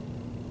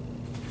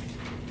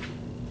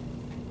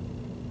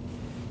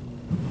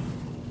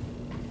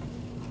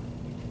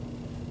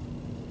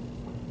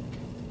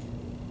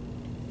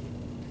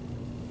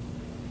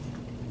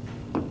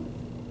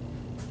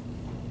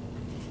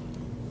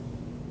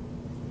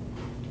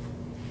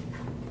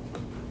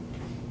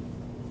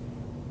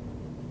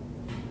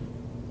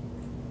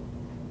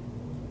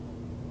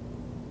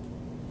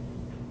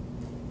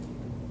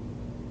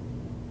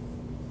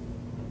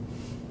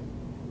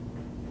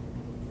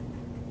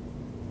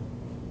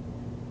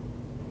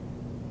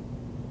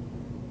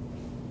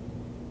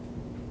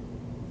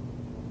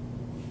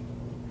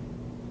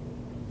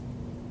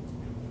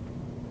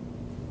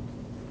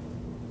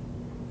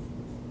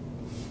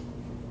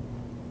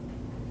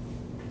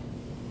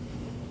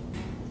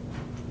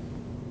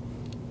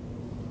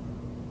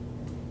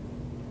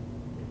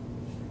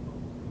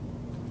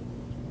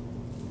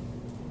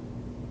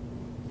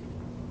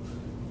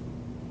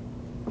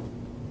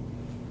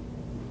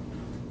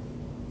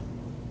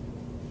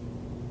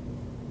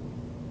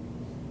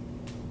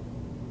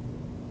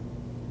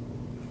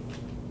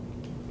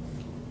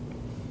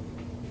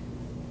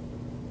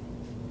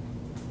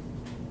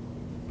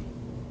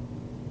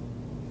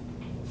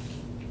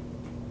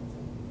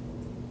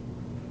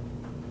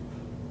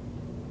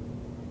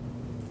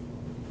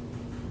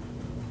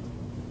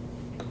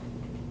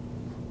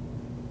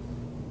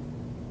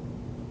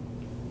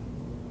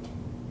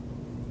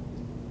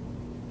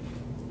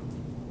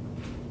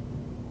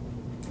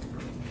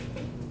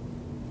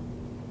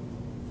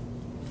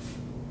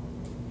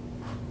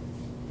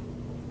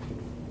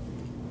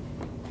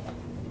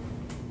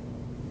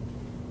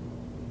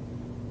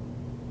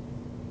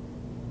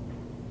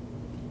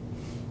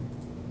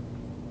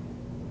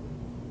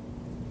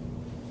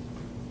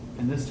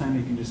 And this time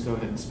you can just go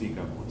ahead and speak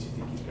up once you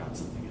think you've got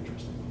something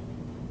interesting.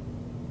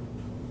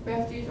 We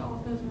have to use all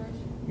of those words.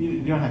 You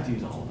don't have to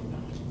use all of them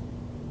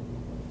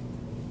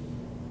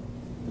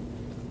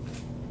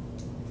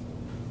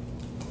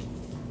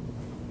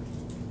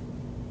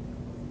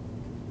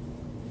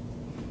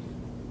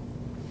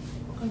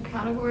now. A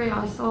category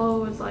I saw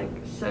was like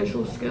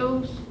social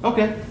skills.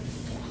 Okay.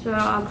 So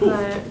I Cool.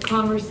 put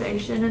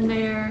conversation in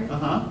there,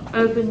 Uh-huh.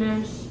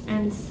 openness,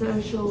 and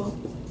social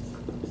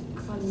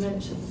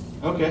convention.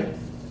 Okay.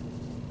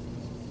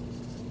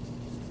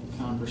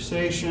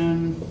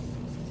 Conversation,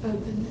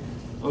 Openness.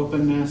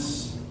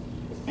 openness,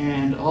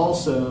 and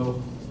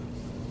also,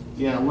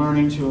 yeah,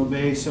 learning to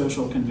obey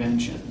social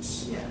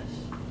conventions. Yes.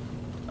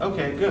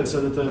 Okay, good.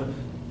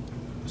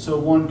 So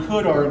one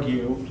could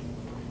argue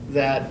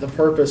that the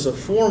purpose of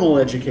formal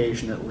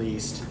education, at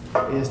least,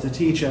 is to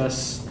teach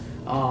us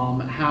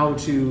how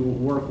to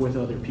work with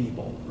other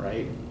people,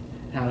 right?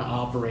 How to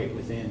operate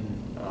within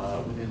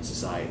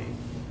society.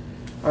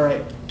 All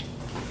right,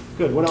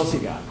 good. What else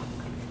you got?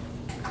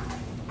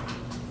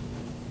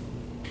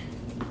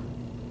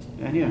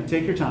 And yeah,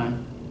 take your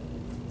time.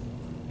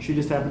 She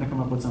just happened to come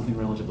up with something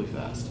relatively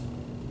fast.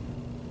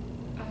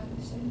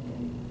 The same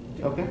thing.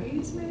 Okay.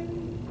 Degrees,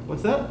 maybe?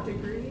 What's that?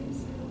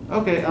 Degrees?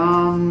 Okay.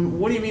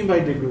 What do you mean by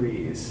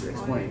degrees?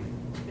 Explain.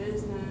 Like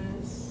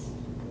business,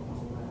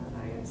 all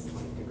that. I guess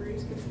like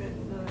degrees could fit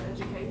in the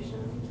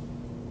education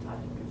type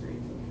of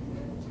degree.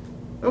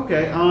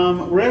 Okay,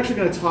 we're actually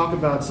going to talk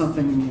about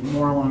something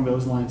more along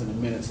those lines in a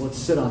minute, so let's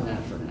sit on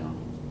that for now.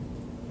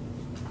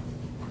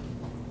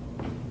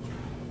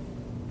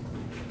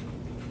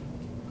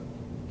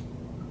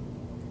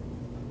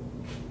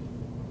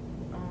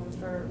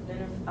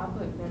 I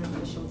put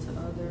beneficial to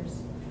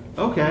others,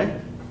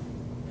 Okay.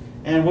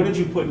 And what did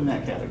you put in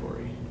that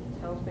category?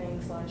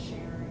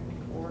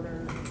 helping/sharing,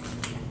 order,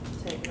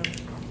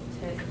 technology,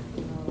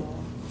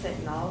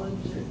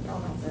 I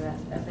don't know how to say that,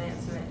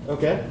 advancement,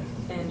 Okay.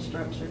 and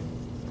structure.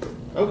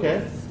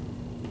 Okay.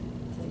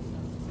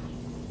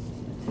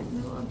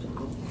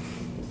 Technological.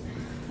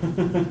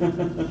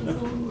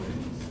 It's all words.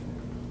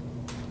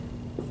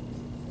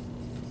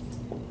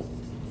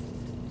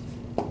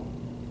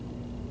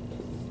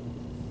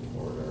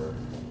 Order.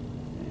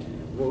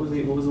 And what was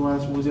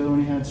the other one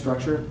you had?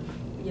 Structure?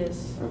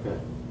 Yes. Okay.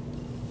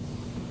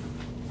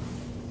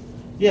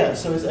 Yeah,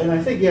 and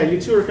I think, yeah, you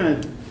two are kind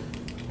of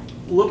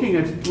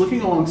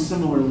looking along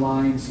similar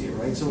lines here,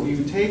 right? So what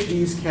you take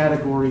these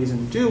categories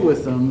and do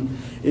with them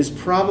is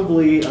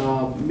probably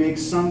make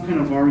some kind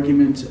of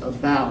argument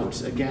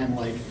about, again,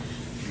 like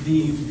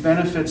the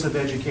benefits of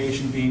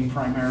education being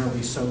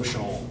primarily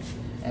social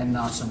and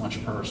not so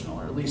much personal,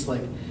 or at least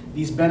like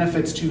these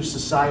benefits to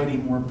society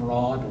more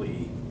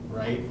broadly,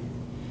 right?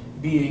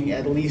 Being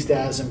at least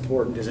as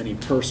important as any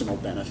personal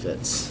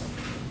benefits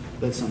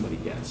that somebody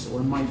gets,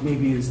 or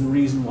maybe is the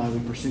reason why we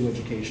pursue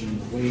education in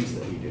the ways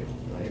that we do,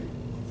 right?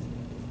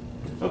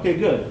 Okay,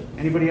 good.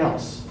 Anybody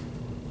else?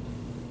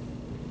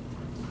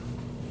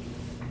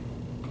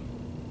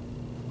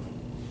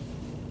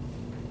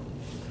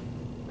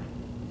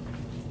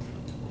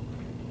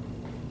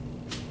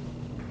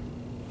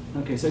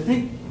 Okay, so I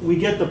think we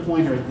get the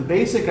point here. The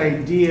basic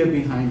idea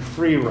behind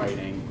free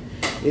writing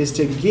is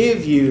to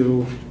give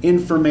you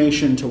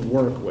information to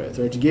work with,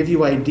 or to give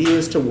you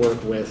ideas to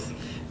work with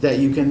that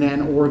you can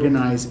then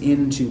organize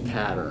into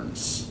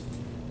patterns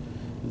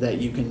that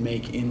you can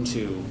make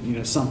into,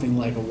 something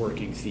like a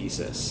working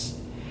thesis.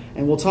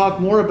 And we'll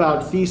talk more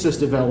about thesis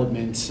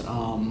development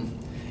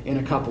in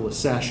a couple of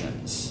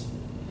sessions.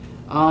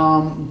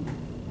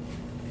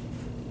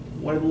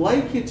 What I'd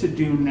like you to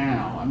do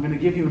now, I'm going to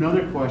give you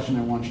another question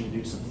I want you to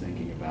do some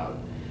thinking about.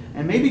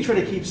 And maybe try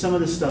to keep some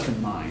of this stuff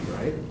in mind,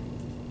 right?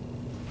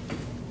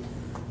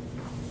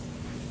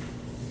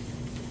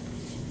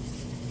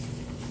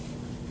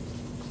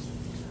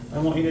 I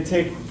want you to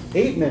take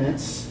 8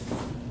 minutes,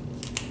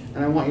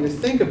 and I want you to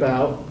think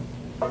about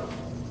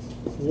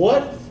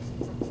what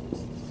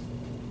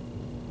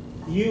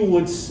you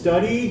would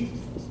study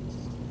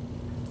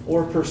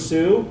or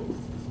pursue.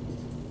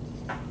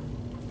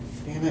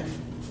 Damn it.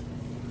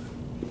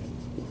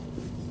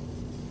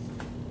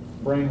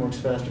 Brain works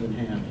faster than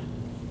hand.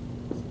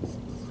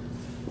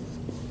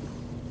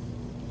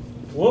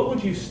 What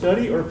would you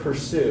study or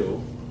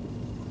pursue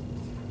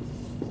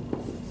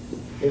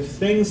if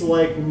things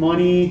like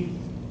money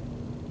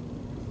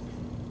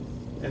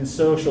and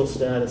social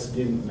status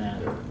didn't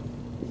matter?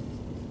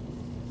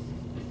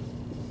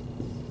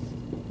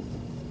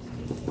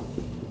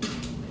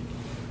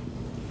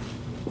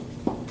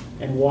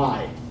 And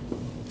why?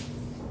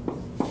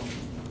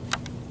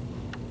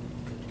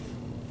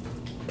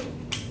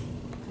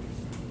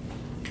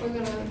 We're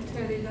gonna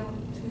tear these out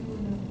too.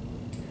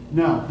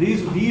 No,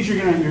 these you're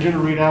gonna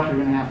read out.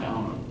 You're gonna have to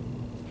own them.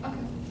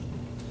 Okay.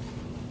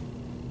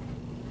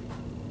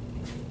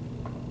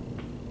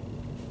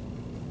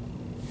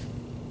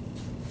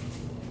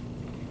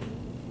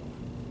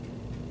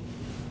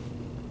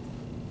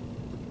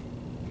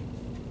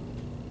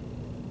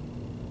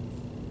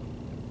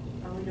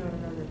 Are we doing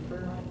another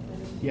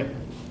Freewriting? Yep.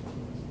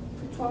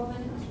 12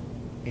 minutes.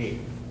 8.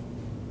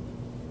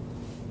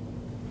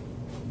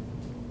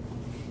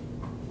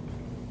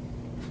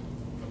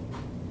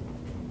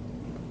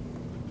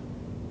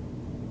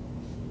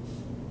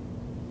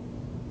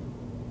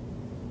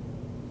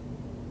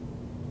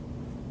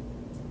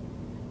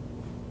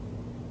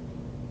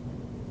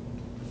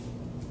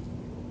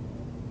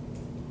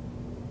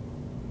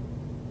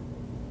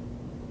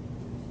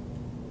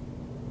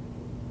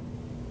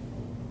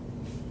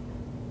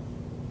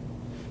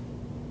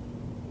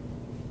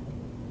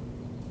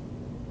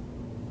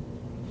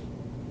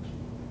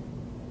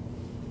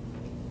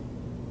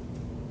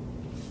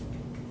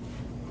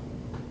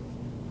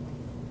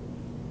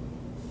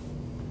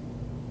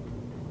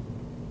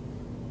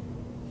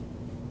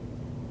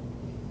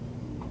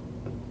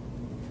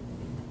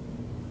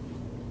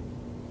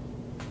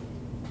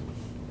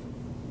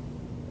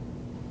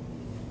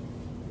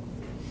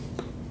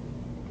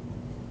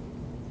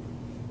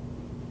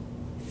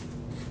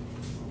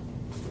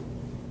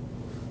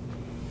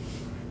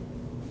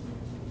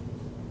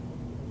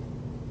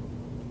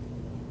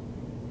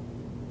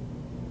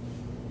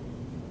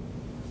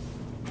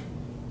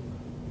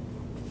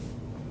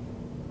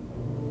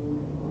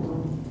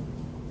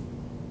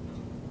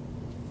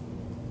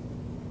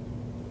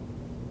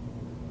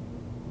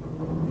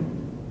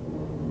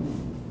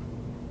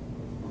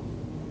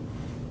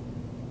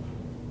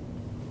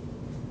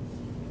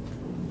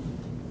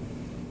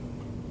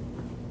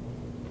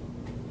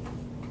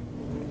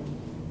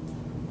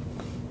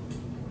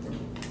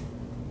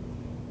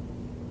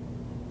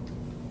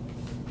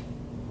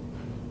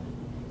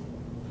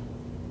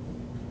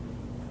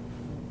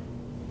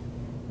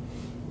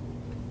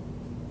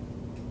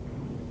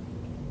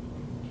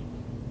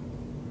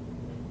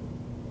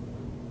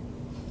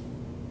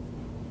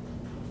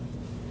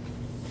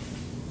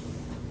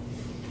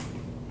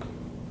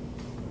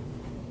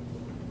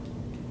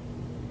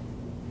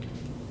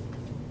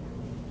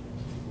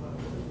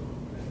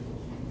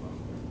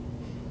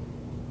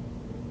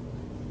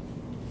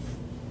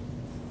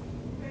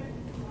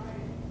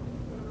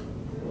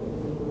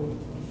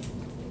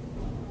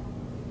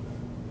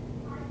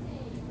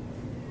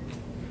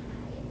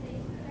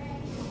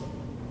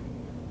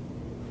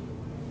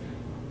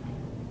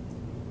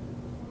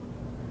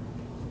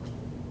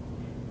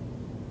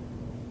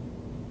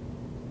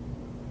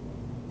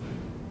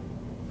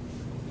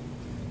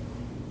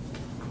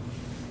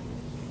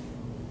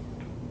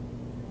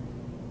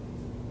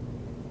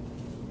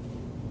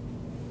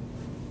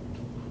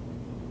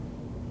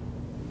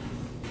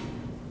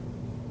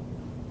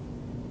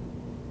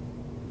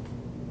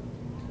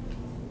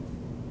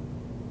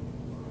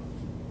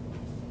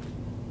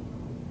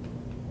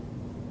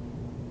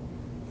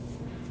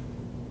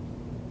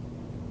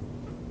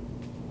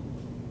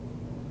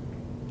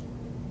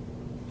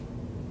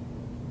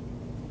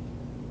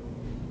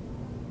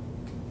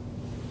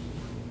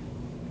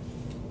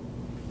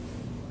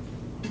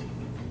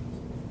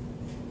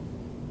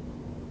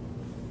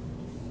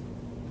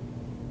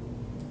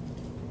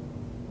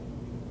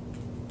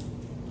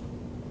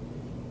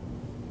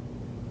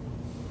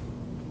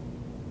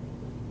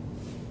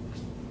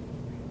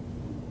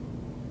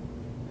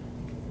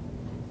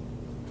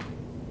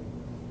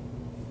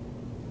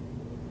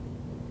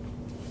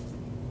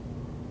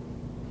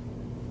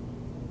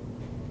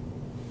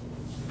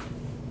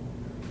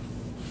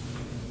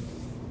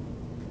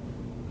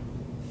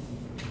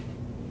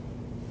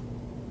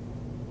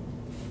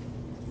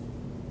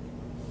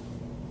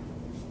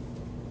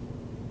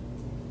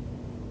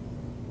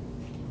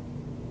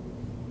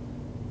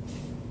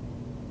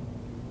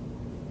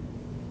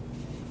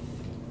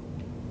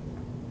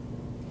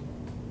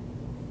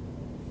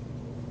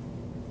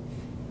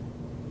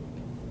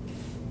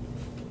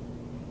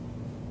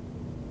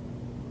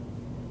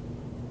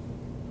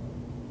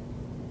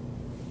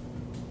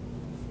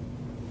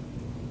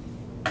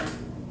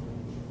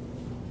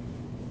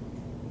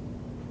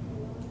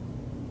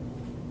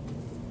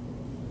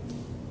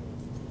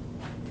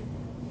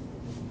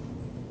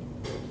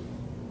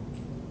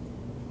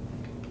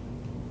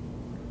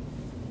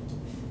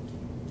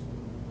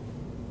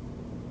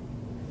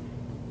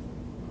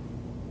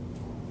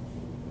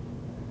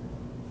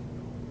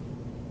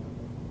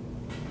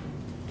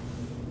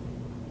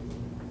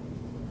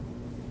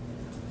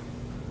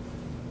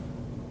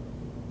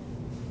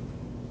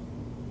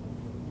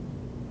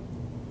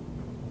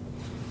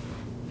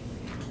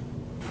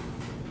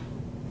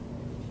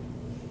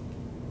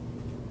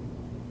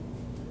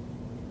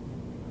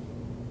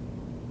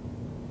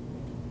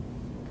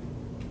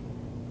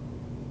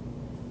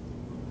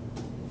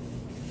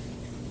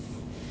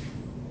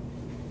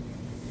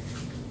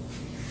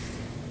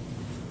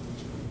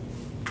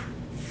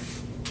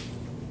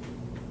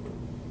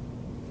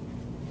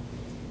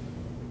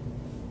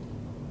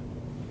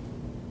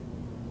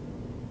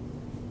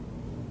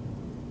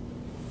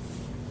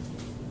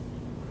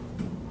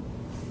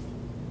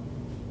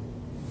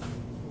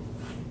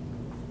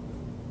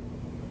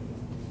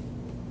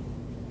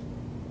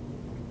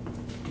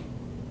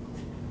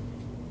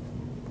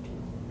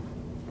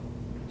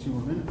 Two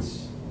more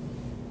minutes.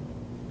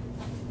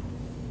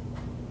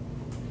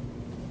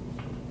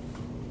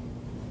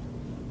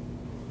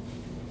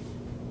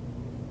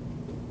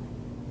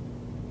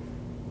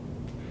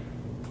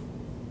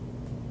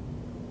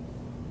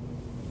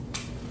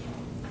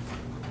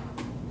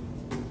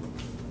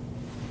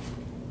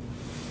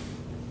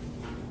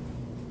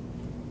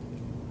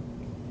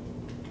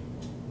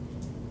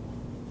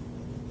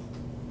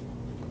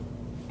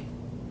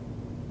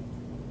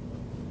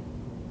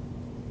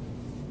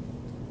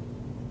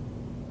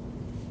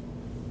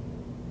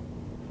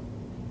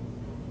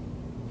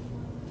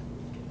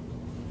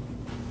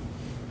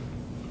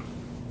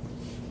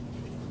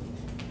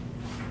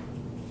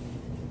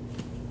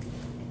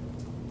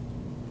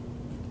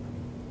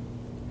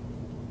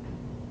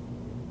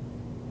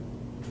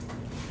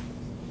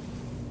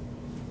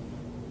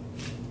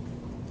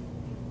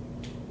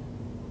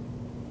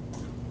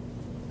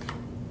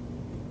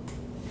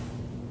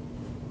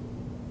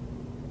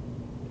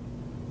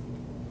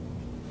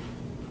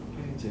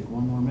 take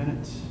one more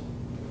minute.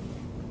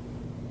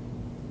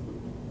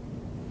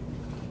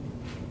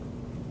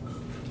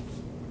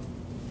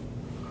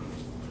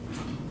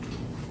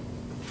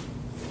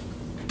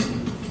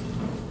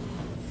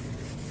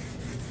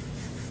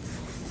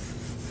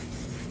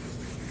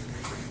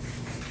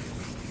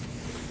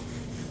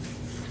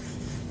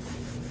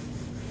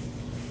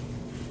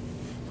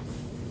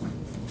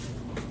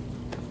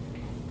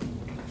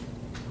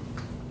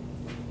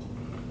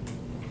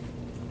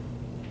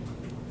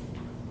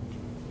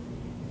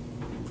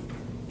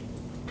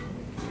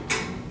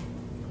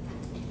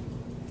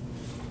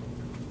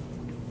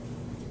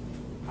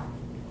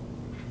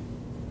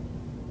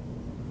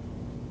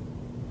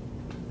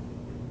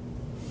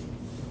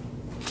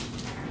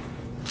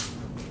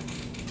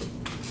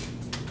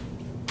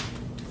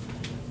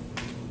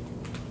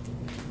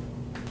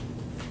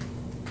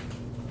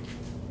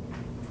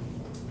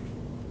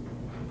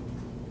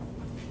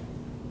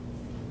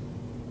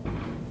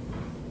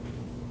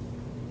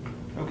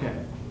 Okay,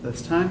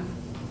 that's time.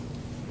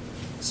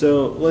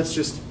 So let's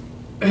just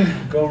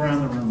go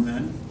around the room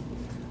then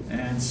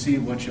and see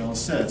what y'all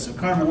said. So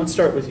Carmen, let's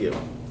start with you.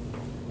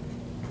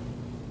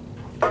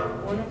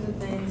 One of the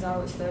things I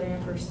would study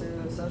and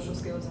pursue if social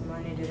skills and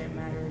money didn't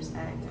matter is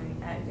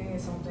acting. Acting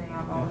is something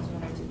I've always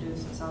wanted to do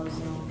since I was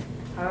young.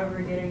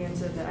 However, getting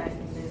into the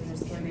acting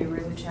business can be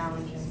really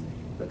challenging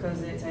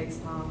because it takes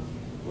time.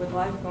 With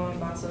life going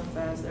by so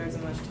fast, there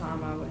isn't much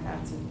time I would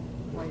have to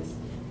waste.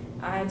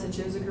 I had to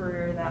choose a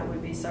career that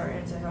would be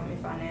certain to help me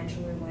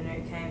financially when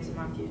it came to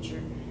my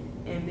future,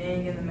 and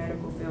being in the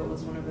medical field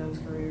was one of those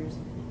careers.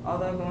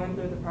 Although going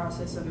through the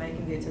process of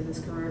making it to this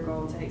career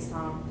goal takes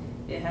time,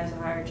 it has a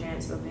higher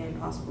chance of being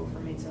possible for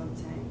me to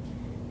obtain.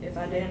 If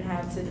I didn't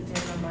have to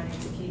depend on money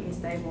to keep me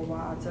stable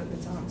while I took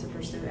the time to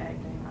pursue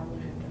acting, I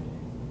would have done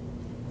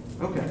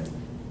it. Okay.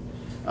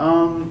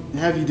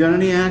 Have you done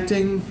any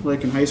acting,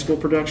 like in high school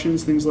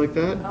productions, things like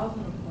that? I was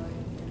going to play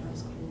in high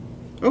school.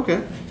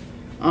 Okay.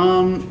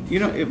 You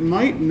know, it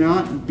might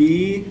not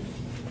be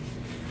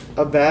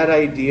a bad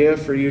idea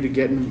for you to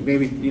get in,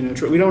 maybe, you know,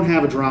 we don't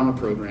have a drama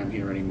program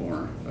here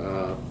anymore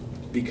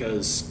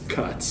because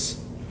cuts,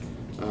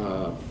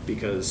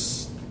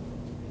 because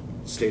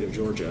state of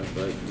Georgia,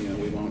 but, you know,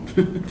 we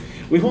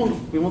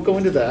won't, we won't go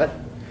into that.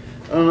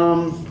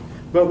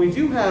 But we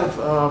do have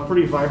a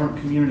pretty vibrant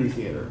community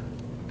theater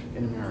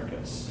in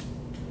Americus.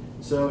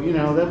 So, you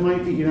know, that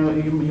might be, you know,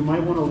 you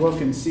might want to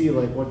look and see,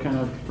 like, what kind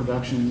of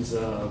productions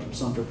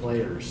Sumter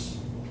Players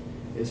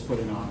is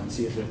putting on and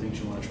see if there are things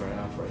you want to try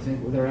out for. I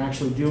think they're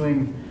actually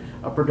doing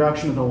a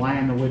production of The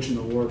Lion, the Witch, and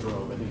the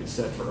Wardrobe. I think it's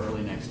set for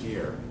early next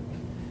year.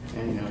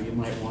 And, you know, you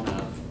might want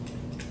to,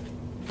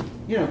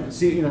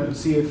 see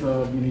if,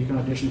 you can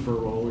audition for a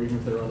role, or even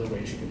if there are other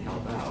ways you can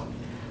help out.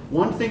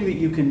 One thing that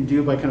you can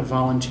do by kind of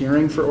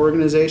volunteering for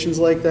organizations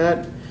like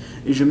that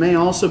is you may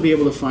also be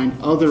able to find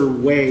other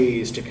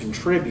ways to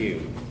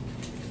contribute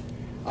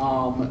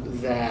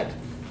that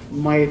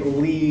might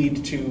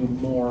lead to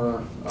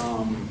more,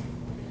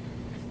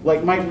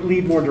 might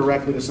lead more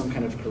directly to some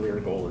kind of career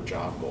goal or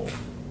job goal.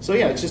 So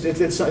yeah, it's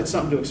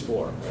something to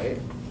explore, right?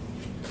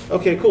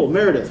 Okay, cool.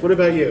 Meredith, what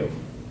about you?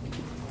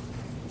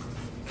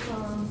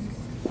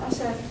 I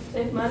said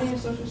if money and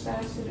social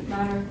status didn't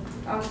matter,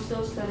 I would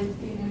still study to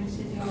be an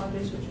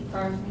anesthesiologist, which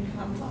requires me to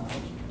have a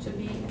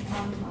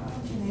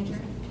biology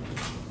major.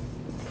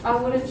 I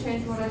wouldn't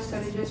change what I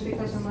studied just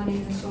because of money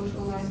and the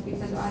social life,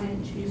 because I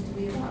didn't choose to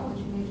be a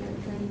biology major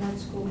during med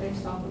school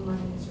based off of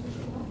money and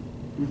social life.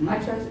 Mm-hmm. I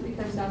chose it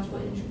because that's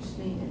what interests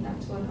me and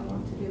that's what I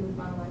want to do with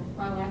my life.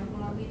 My life will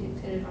not be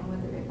dictated on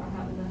whether if I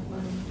have enough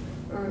money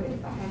or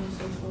if I have a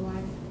social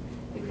life,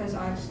 because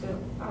I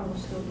will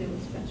still do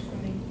what's best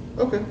for me.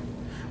 Okay.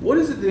 What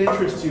is it that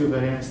interests you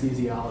about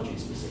anesthesiology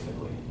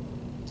specifically?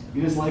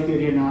 You just like the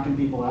idea of knocking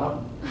people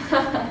out?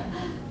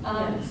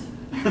 Yes.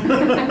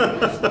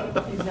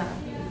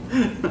 Exactly.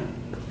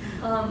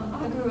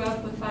 I grew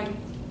up with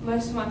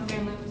most of my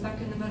family was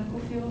in the medical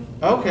field.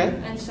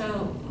 Okay. And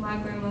so my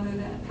grandmother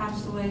that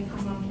passed away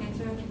from lung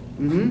cancer,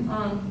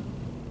 Mm-hmm.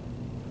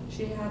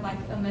 she had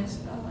a mess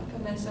up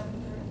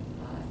with her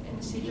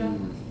anesthesia,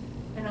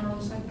 and I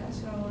was like, that's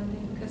what I want to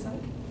do, because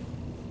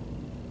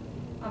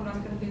I'm not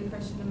going to be the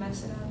person to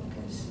mess it up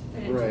because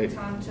they didn't take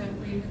time to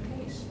read her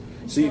case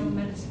and So the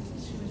medicines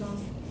that she was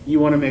on. You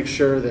want to make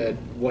sure that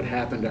what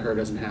happened to her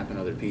doesn't happen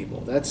to other people.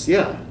 That's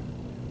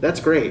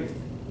great.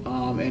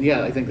 And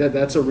yeah, I think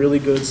that's a really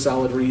good,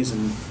 solid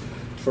reason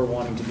for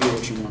wanting to do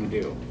what you want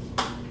to do.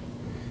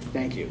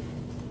 Thank you.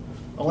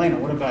 Elena,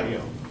 what about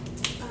you?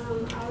 I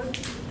would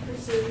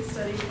pursue the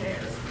study of hair.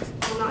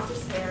 Well, not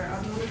just hair. I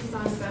want to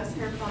design the best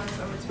hair products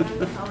that would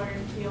tone, color,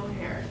 and heal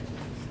hair.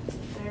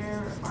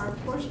 There are,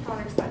 of course,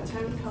 products that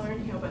tone, color,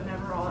 and heal, but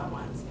never all at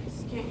once.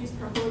 You can't use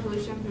purple or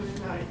blue shampoo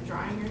without it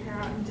drying your hair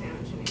out and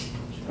damaging it.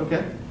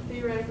 Okay.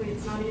 Theoretically,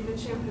 it's not even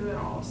shampoo at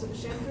all. So the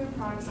shampoo and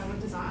products I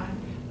would design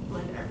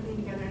blend everything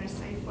together in a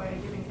safe way,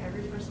 giving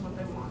every person what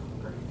they want.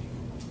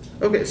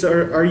 Perfect. Okay, so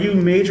are you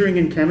majoring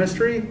in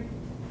chemistry?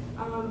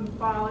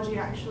 Biology,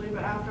 actually,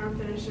 but after I'm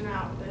finishing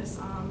out this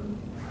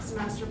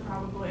semester,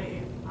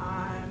 probably,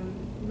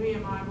 I'm me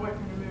and my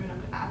boyfriend are moving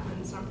up to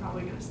Athens, so I'm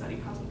probably going to study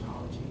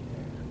cosmetology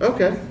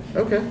Okay,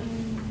 okay.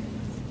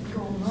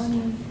 Gold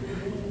money.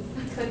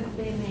 Could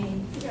be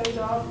me. there. He got a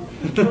job.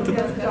 He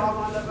has a job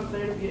lined up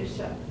there to be a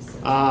chef. So.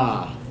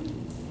 Ah.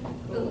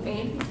 Little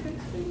Andy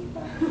cooks for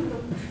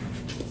you.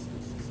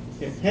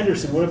 Okay.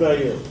 Henderson, what about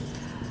you?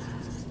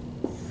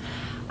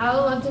 I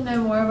would love to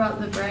know more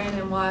about the brain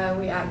and why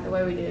we act the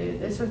way we do.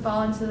 This would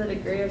fall into the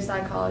degree of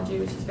psychology,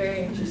 which is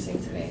very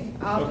interesting to me.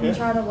 I often Okay.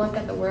 try to look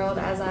at the world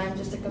as I am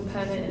just a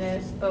component in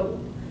it, but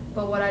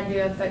what I do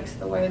affects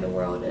the way the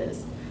world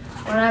is.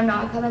 When I'm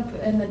not caught up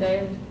in the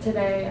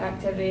day-to-day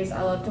activities,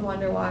 I love to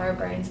wonder why our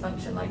brains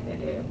function like they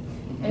do.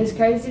 It is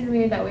crazy to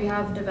me that we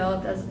have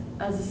developed as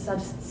a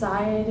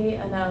society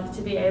enough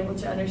to be able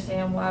to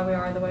understand why we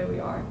are the way we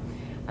are.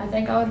 I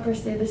think I would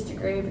pursue this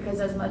degree because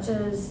as much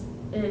as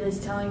it is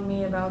telling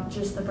me about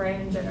just the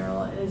brain in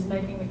general, it is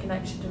making a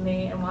connection to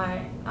me and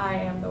why I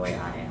am the way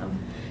I am.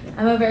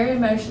 I'm a very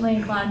emotionally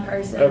inclined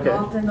person, Okay.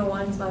 often the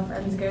ones my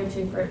friends go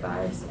to for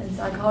advice, and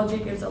psychology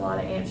gives a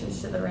lot of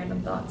answers to the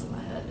random thoughts in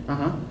my head.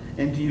 Uh-huh.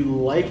 And do you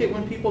like it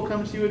when people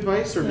come to you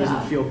advice, or does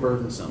Yeah. it feel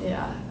burdensome?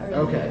 Yeah, I really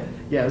Okay.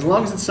 Yeah, as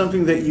long as it's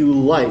something that you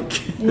like.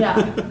 do.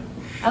 Yeah.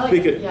 I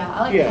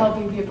like Yeah.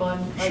 helping people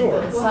and like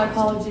Sure. the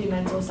psychology,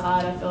 mental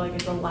side. I feel like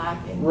it's a lack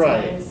in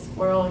Right. today's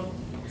world,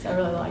 so I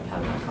really like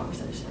having that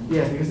conversation.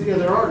 Yeah, because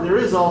there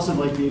is also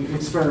like the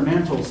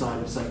experimental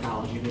side of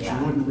psychology that Yeah.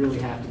 you wouldn't really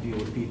have to deal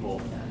with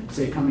people,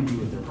 say, coming to you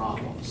with their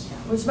problems.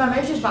 Which my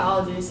major is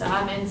biology, so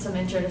I'm in some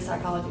intro to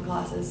psychology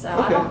classes. So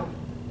Okay.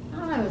 I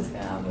don't know what's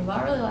going on, but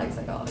I really like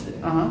psychology.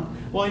 Uh-huh.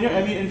 Well, you know,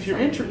 I mean, if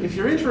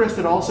you're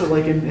interested also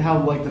like in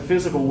how like the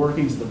physical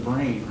workings of the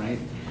brain, right?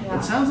 Yeah.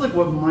 It sounds like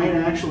what might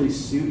actually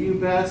suit you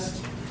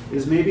best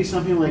is maybe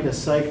something like a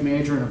psych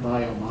major and a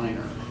bio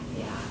minor.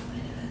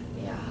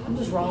 Yeah, I'm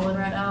just rolling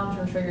right now. I'm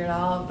trying to figure it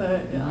out,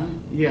 but yeah.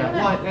 Yeah,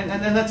 well,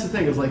 and that's the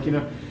thing is like, you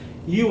know,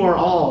 you are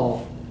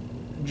all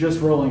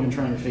just rolling and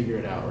trying to figure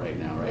it out right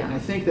now, right? And I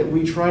think that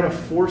we try to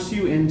force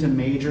you into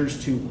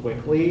majors too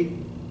quickly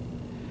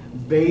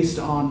based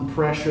on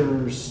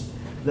pressures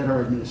that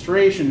our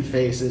administration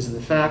faces and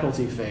the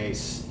faculty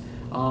face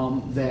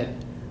that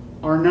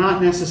are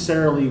not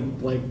necessarily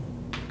like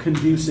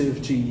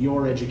conducive to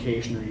your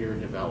education or your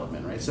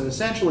development, right? So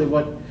essentially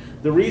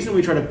the reason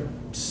we try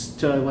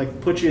to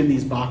like put you in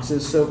these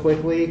boxes so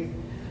quickly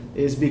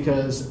is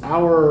because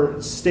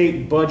our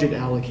state budget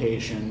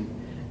allocation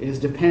is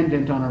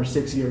dependent on our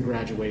 6-year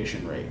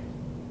graduation rate.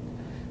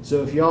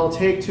 So if y'all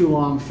take too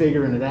long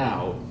figuring it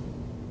out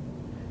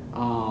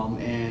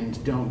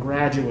and don't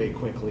graduate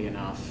quickly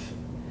enough,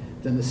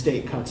 then the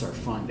state cuts our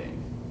funding.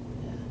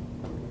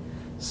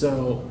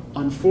 So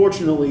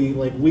unfortunately,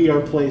 like we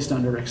are placed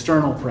under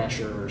external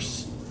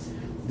pressures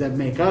that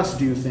make us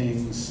do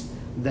things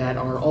that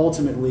are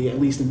ultimately, at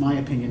least in my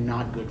opinion,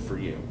 not good for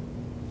you.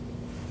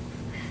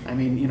 I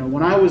mean, you know,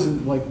 when I was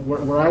in, like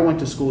where I went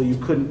to school, you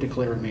couldn't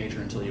declare a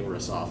major until you were a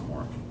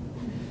sophomore.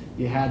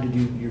 You had to do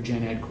your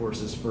gen ed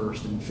courses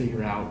first and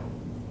figure out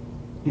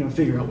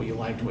what you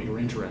liked, what you were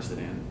interested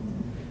in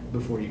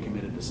before you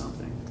committed to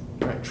something.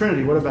 All right,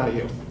 Trinity, what about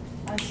you?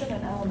 I said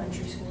an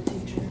elementary school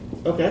teacher,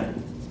 Okay.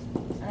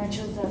 and I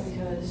chose that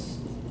because,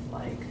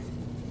 like,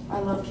 I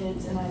love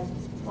kids, and I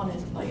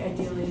wanted, like,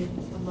 ideally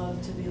would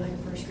love to be like a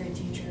first grade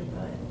teacher,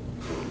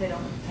 but they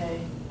don't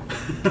pay.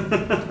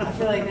 I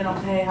feel like they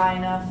don't pay high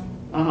enough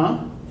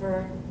Uh-huh.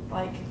 for,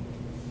 like,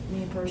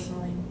 me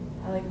personally.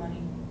 I like money.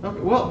 Okay,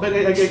 well, but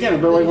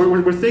again, like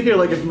we're thinking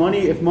like if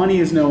money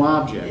is no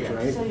object, Yeah.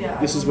 right? So,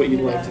 yeah, This I is what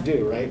you'd wanna like to do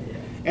do, right? Yeah.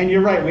 And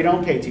you're right, we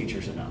don't pay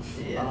teachers enough,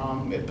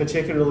 Yeah.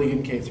 particularly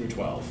in K through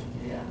 12.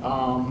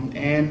 Yeah.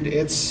 And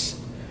it's,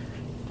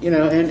 you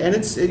know, and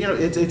it's, you know,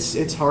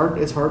 it's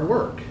hard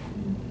work.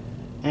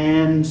 Mm-hmm.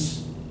 And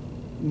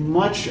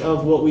much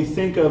of what we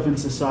think of in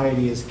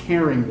society as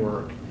caring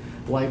work,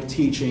 like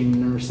teaching,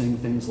 nursing,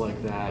 things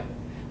like that,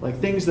 like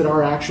things that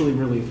are actually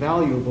really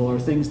valuable are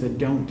things that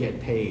don't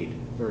get paid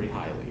very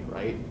highly,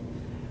 right?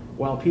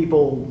 While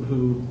people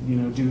who, you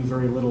know, do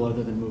very little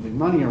other than moving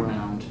money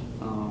around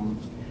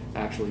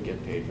actually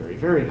get paid very,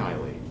 very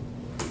highly.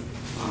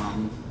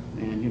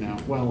 And, you know,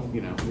 well,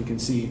 you know, we can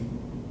see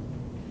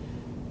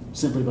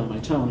simply by my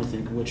tone, I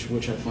think, which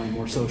I find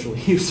more socially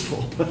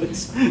useful. But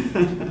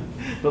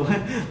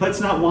let's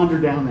not wander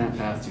down that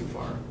path too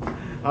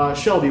far.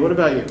 Shelby, what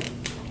about you?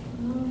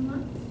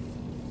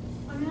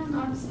 I mean,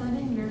 I'm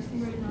studying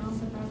nursing right now,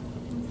 but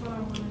that's what I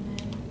want to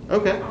do.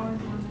 Okay. I always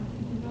wanted to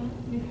do that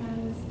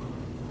because,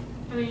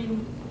 I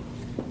mean,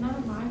 none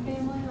of my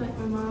family, like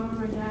my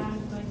mom or dad,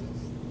 like,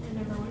 they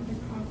never went to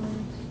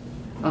college.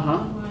 Uh-huh.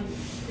 Like,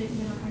 didn't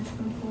get a high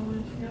school diploma,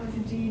 she got like a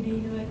GED,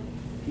 like.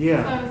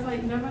 Yeah. So it's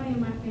like nobody in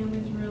my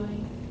family's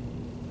really,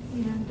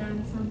 you know,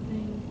 done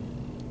something,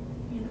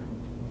 you know,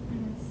 and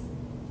it's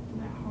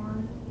that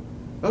hard.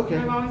 Okay.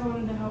 I've always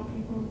wanted to help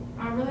people.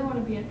 I really want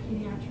to be a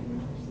pediatric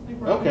nurse, like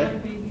work Okay. with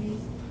like babies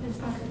and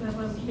stuff because I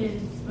love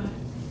kids. But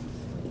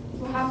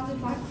What happens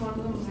if like one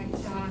of them like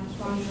dies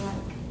while you're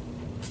like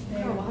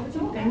there? why would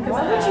you think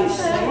Why would you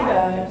say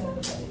that?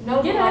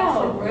 No, Get but like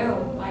out. for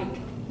real, like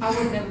I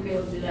would never be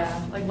able to do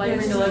that. Yeah, like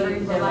labor and delivery,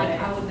 But no like, way.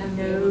 I would never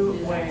be able to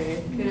do No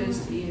way. that.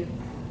 Kudos to you.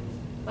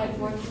 Like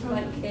working with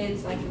like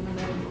kids, like when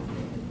they're.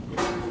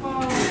 Well,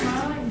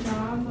 my like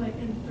job, like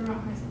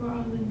throughout high school, I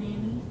was a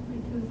nanny,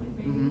 like it was like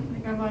baby. Mhm.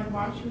 Like I like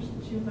watched her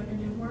since she was like a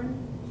newborn.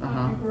 So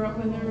Uh-huh. I grew up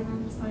with her, and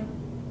I'm just like,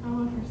 I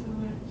love her so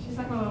much. She's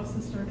like my little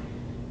sister.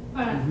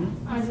 But Mhm.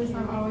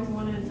 I've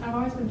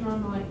always been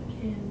drawn to like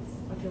kids.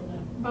 I feel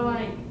that. But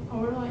like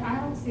older, like I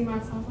don't see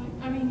myself like.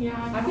 I mean, yeah,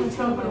 I I'd can be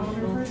tell too an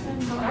older emotional. person,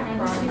 but like I'd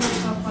I just see cry.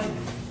 myself like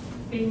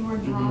being more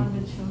drawn to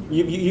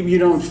children. You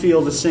don't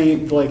feel the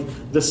same, like,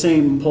 the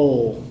same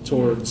pull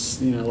towards,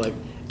 you know, like,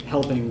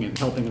 helping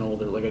an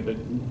older, like,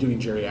 doing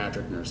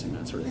geriatric nursing,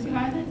 that sort of Like, thing.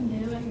 if I didn't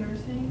do like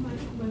nursing, like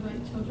with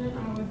like children,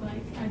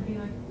 I'd be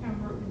like, I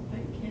work with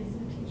like kids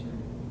as a teacher.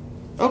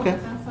 Okay.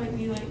 That's like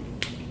me, like,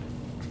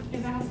 if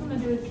it has something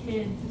to do with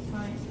kids, it's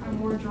like, I'm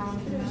more drawn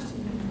to that.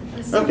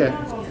 Okay.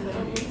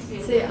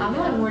 See, I'm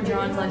like more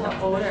drawn to like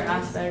the older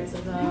aspects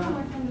of that. Yeah,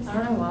 like, I'm just I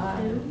don't know why.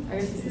 too. I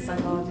guess it's the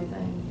psychology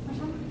thing.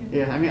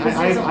 Yeah, I mean, This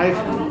is a-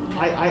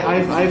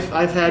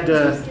 I've had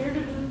to, Scared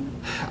of them.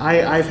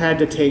 I've had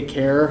to take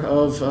care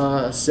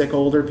of sick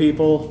older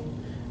people,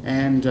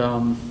 and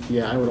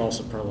yeah, I would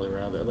also probably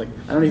rather, like,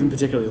 I don't even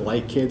particularly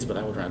like kids, but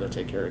I would rather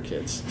take care of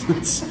kids.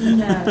 It's-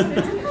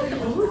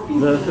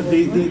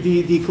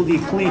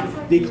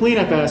 the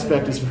cleanup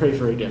aspect is very,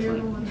 very You're the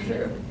different. one that has to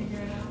figure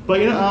it out. But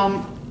you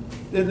know,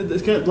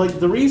 it's kind of like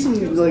the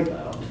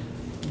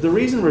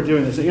reason we're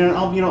doing this, you know,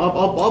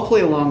 I'll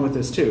play along with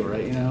this too,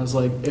 right? You know, it's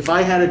like if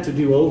I had it to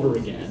do over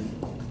again,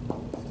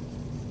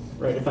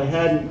 right? If I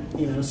hadn't,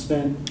 you know,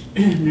 spent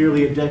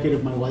nearly a decade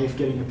of my life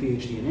getting a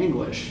PhD in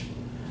English,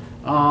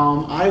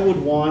 I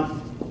would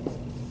want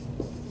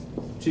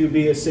to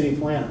be a city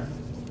planner.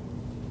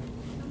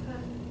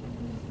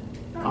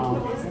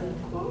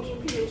 What was your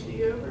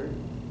PhD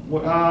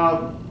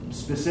over?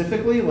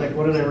 Specifically, like,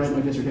 what did I write my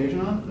dissertation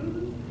on?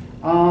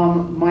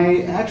 Mm-hmm.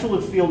 My actual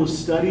field of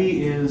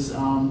study is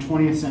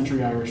 20th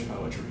century Irish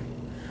poetry.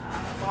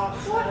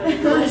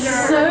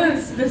 That's so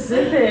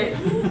specific.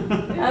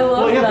 I love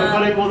Well, yeah,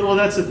 that. well,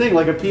 that's the thing.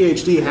 Like a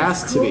PhD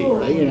has to be,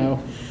 right? You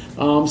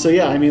know, so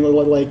yeah. I mean,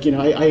 like, you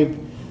know,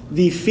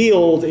 the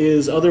field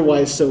is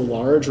otherwise so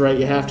large, right?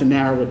 You have to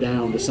narrow it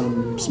down to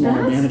some small,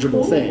 That's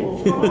manageable cool. thing.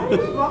 My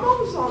mom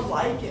was on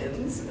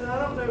lichens, and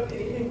I don't know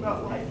anything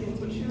about lichens,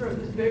 but she wrote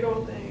this big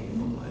old thing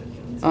on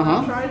lichens. Uh-huh.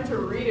 I tried to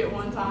read it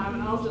one time,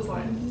 and I was just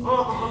like, Mhm.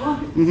 I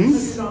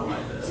do not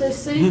like this. So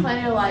city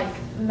planner like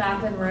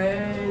mapping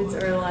roads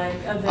or like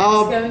events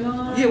Um, going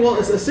on? Yeah, well,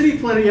 a city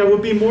planner, yeah,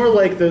 would be more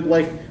like the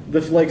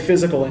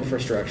physical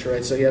infrastructure,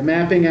 right? So yeah,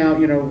 mapping out,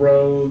 you know,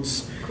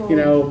 roads, Cool. you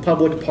know,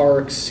 public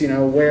parks, you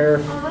know, where.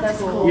 That's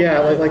cool. Yeah,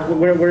 like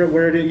where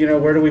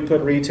do we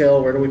put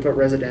retail? Where do we put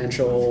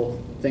residential?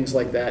 Things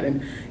like that.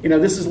 And you know,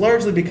 this is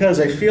largely because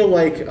I feel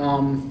like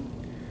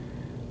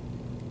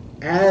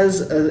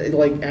as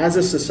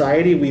a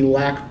society we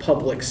lack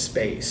public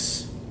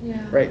space.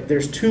 Yeah. Right?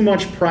 There's too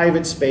much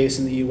private space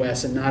in the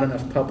U.S. and not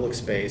enough public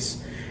space,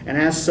 and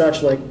as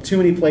such, like too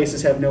many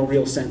places have no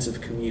real sense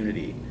of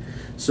community.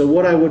 So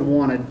what I would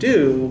want to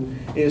do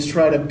is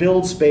try to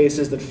build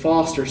spaces that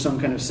foster some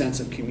kind of sense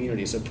of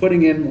community. So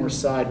putting in more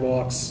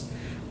sidewalks,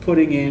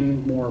 putting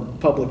in more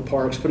public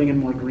parks, putting in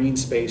more green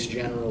space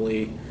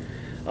generally,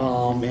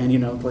 and you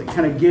know, like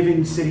kind of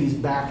giving cities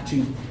back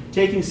to,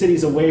 taking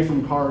cities away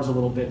from cars a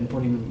little bit and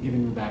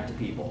giving them back to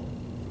people.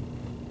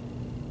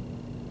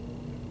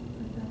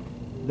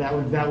 That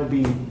would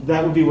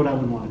be what I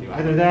would want to do.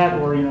 Either that,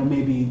 or you know,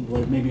 maybe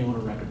own a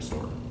record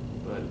store.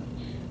 But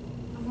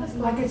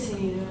I could see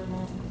you doing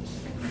that.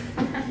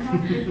 If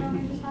I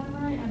just had it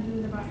right, I'd do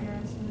it about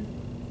Aerosmith.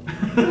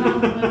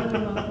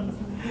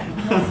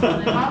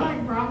 I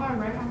like brought my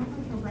record. I'm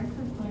like a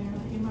record player,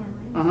 like in my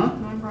room. Uh-huh.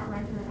 And I brought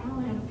record. I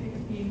only had to pick a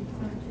few because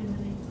there were too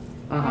many.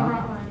 I Uh-huh.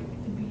 brought like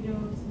the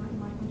Beatles, like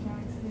Michael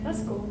Jackson.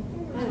 That's cool.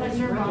 Like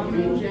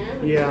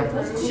Nirvana.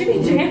 yeah. She be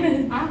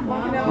jamming. I love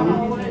Walking down all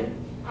the music. hallway.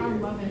 I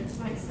love it. It's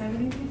like 70s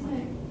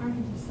music. I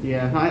can just.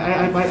 Yeah,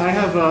 I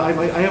have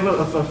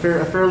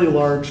a fairly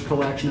large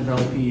collection of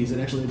LPs.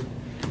 And actually,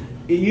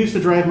 it used to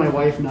drive my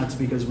wife nuts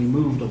because we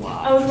moved a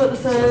lot. I was about to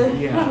say,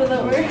 Yeah. how did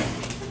that work?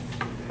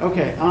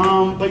 Okay,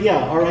 but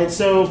yeah, all right.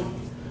 So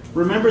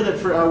remember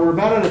that we're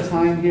about out of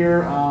time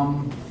here.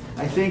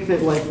 I think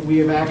that like we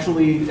have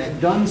actually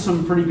done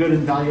some pretty good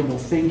and valuable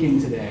thinking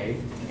today.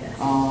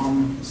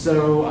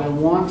 So I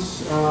want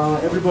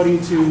everybody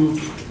to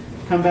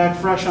come back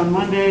fresh on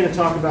Monday to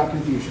talk about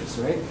Confucius,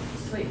 right?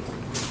 Sweet.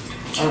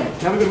 All right,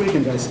 have a good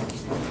weekend, guys.